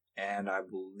 and I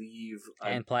believe...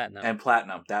 And platinum. And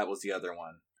platinum. That was the other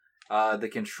one. The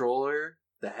controller,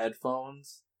 the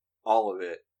headphones, all of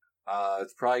it.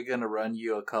 It's probably going to run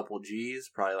you a couple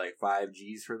G's, probably like 5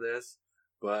 G's for this.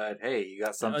 But hey, you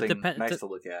got something nice to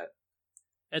look at.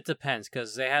 It depends,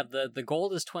 because they have the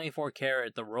gold is 24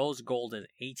 karat, the rose gold is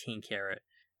 18 karat,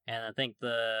 and I think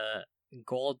the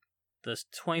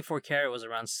 24 karat was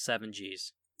around 7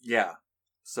 Gs. Yeah,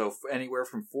 so anywhere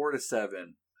from 4 to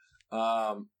 7.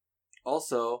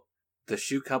 Also, the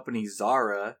shoe company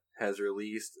Zara has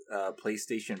released a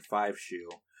PlayStation 5 shoe.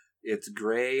 It's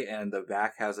gray, and the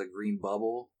back has a green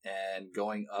bubble, and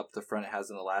going up the front it has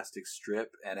an elastic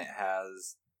strip, and it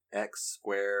has X,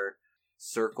 square,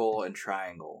 circle, and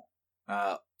triangle.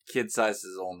 Kid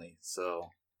sizes only, so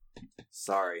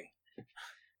sorry.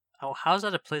 Oh, how's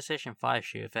that a PlayStation 5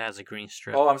 shoe if it has a green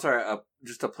strip? Oh, I'm sorry,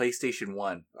 just a PlayStation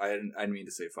 1. I didn't mean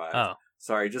to say 5. Oh.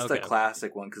 Sorry, just a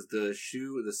classic one, because the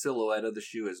silhouette of the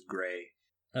shoe is gray.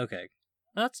 Okay.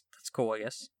 That's cool, I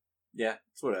guess. Yeah,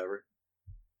 it's whatever.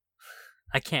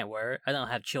 I can't wear it. I don't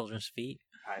have children's feet.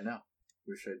 I know.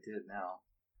 Wish I did now.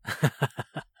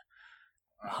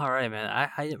 All right, man.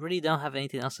 I really don't have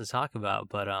anything else to talk about,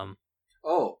 but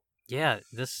Oh. yeah,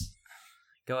 this.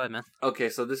 Go ahead, man. Okay,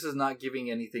 so this is not giving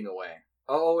anything away.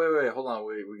 Oh, wait, hold on.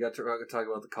 We got to talk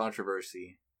about the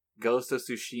controversy. Ghost of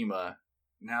Tsushima.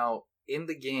 Now, in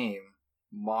the game,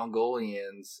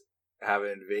 Mongolians have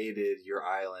invaded your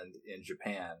island in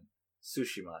Japan,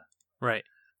 Tsushima. Right.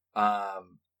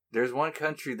 There's one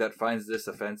country that finds this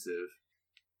offensive.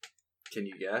 Can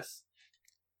you guess?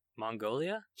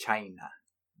 Mongolia? China.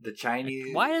 The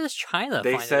Chinese... Why does China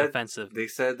find it offensive? They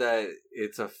said that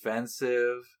it's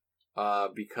offensive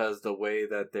because the way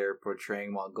that they're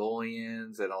portraying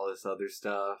Mongolians and all this other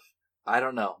stuff. I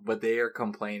don't know, but they are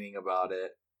complaining about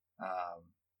it.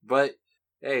 But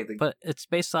hey, but it's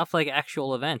based off like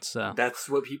actual events, so that's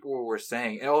what people were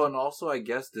saying. Oh, and also I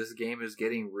guess this game is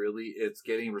getting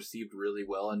received really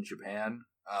well in Japan.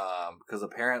 Because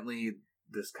apparently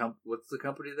what's the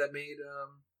company that made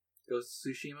Ghost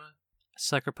of Tsushima?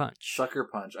 Sucker Punch. Sucker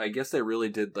Punch. I guess they really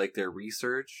did like their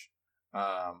research.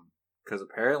 Because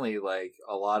apparently, like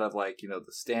a lot of like the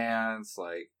stance,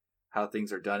 like how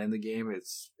things are done in the game,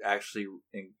 it's actually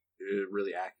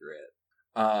really accurate.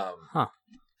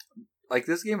 Like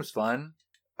this game is fun.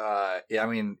 I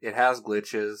mean, it has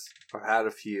glitches. I've had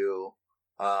a few.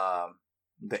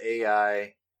 The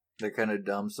AI, they're kind of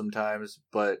dumb sometimes,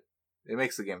 but it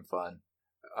makes the game fun.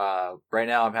 Right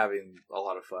now, I'm having a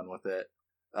lot of fun with it.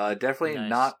 Definitely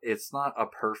nice. It's not a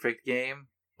perfect game,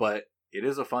 but it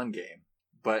is a fun game.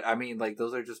 But I mean, like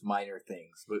those are just minor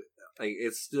things. But like,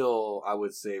 it's still, I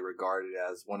would say, regarded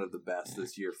as one of the best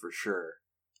this year for sure.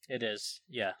 It is,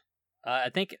 yeah. I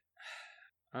think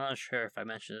I'm not sure if I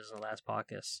mentioned this in the last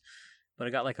podcast, but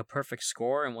it got like a perfect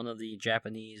score in one of the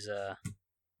Japanese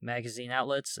magazine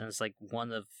outlets, and it's like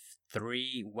one of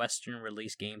 3 Western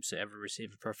release games to ever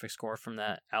receive a perfect score from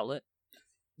that outlet.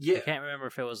 Yeah, I can't remember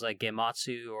if it was like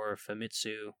Gematsu or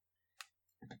Famitsu.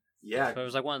 Yeah, but it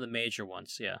was like one of the major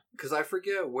ones. Yeah, because I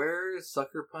forget where is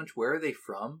Sucker Punch. Where are they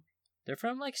from? They're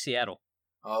from like Seattle.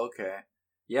 Oh, okay.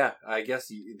 Yeah, I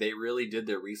guess they really did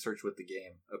their research with the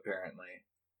game. Apparently.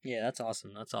 Yeah, that's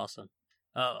awesome. That's awesome.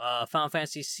 Final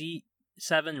Fantasy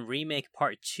VII Remake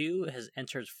Part 2 has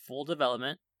entered full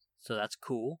development, so that's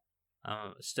cool.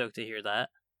 I'm stoked to hear that.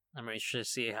 I'm interested to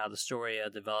see how the story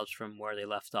develops from where they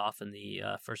left off in the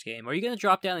first game. Are you going to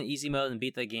drop down in easy mode and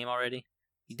beat the game already?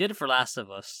 You did it for Last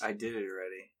of Us. I did it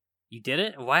already. You did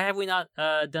it? Why have we not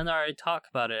done our talk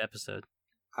about it episode?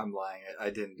 I'm lying. I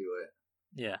didn't do it.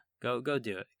 Yeah, go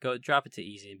do it. Go drop it to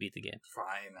easy and beat the game.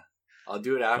 Fine. I'll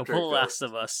do it after. Go pull Last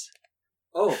of Us.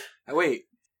 Oh, wait.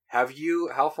 How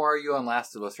far are you on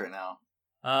Last of Us right now?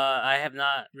 I have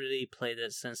not really played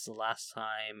it since the last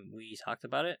time we talked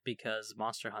about it because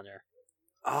Monster Hunter.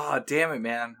 Ah, damn it,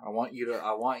 man! I want you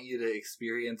to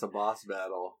experience a boss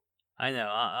battle. I know.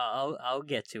 I'll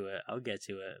get to it.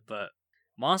 But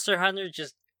Monster Hunter,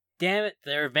 just damn it,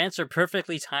 their events are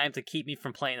perfectly timed to keep me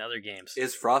from playing other games.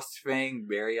 Is Frostfang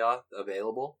Barioth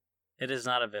available? It is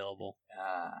not available.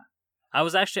 Ah. I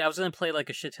was gonna play like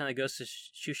a shit ton of Ghost of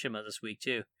Tsushima this week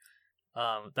too.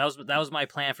 That was my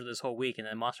plan for this whole week, and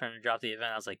then Monster Hunter dropped the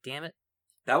event. I was like, damn it.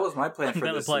 That was my plan for this week.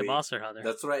 I'm gonna play Monster Hunter.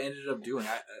 That's what I ended up doing.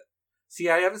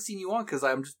 I haven't seen you on because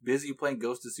I'm just busy playing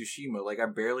Ghost of Tsushima. Like I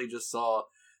barely just saw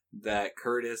that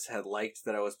Curtis had liked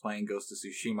that I was playing Ghost of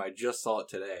Tsushima. I just saw it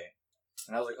today,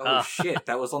 and I was like, oh shit,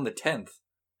 that was on the 10th.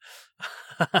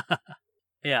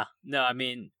 Yeah, no, I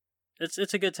mean,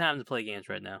 it's a good time to play games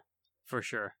right now, for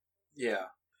sure. Yeah.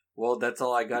 Well, that's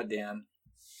all I got, Dan.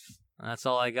 That's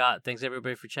all I got. Thanks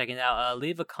everybody for checking out.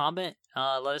 Leave a comment.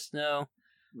 Let us know.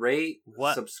 Rate,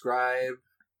 subscribe,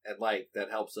 and like. That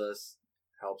helps us.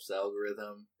 Helps the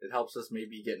algorithm. It helps us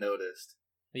maybe get noticed.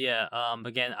 Yeah.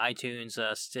 Again, iTunes,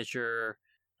 Stitcher,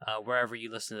 wherever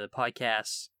you listen to the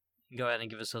podcasts. Go ahead and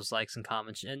give us those likes and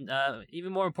comments, and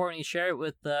even more importantly, share it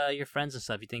with your friends and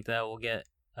stuff. You think that will get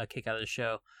a kick out of the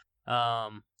show. I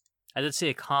did see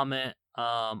a comment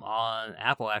on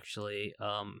Apple actually.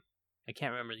 I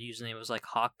can't remember the username. It was like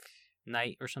Hawk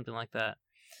Knight or something like that.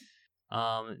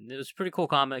 It was a pretty cool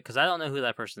comment because I don't know who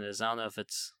that person is. I don't know if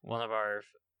it's one of our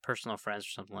personal friends or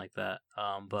something like that.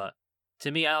 But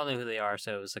to me, I don't know who they are,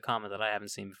 so it was a comment that I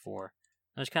haven't seen before.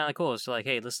 It was kind of cool. It's like,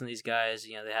 hey, listen to these guys.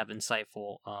 You know, they have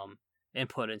insightful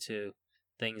input into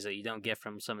things that you don't get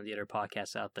from some of the other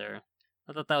podcasts out there.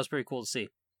 I thought that was pretty cool to see.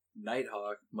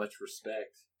 Nighthawk, much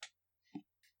respect.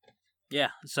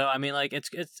 Yeah, so I mean, like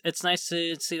it's nice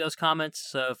to see those comments.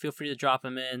 So feel free to drop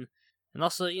them in, and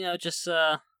also just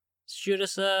shoot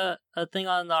us a thing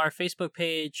on our Facebook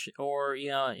page or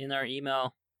in our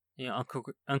email.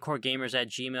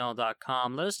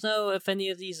 uncoregamers@gmail.com. Let us know if any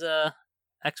of these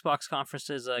Xbox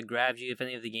conferences grabbed you, if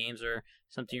any of the games are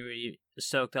something you're really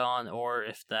stoked on, or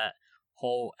if that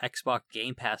whole Xbox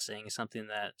Game Pass thing is something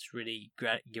that's really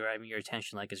grabbing your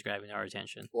attention like it's grabbing our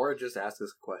attention. Or just ask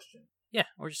us a question. Yeah,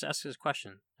 or just ask us a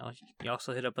question. You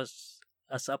also hit us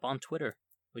up on Twitter,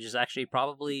 which is actually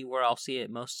probably where I'll see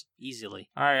it most easily.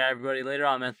 All right, everybody, later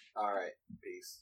on, man. All right, peace.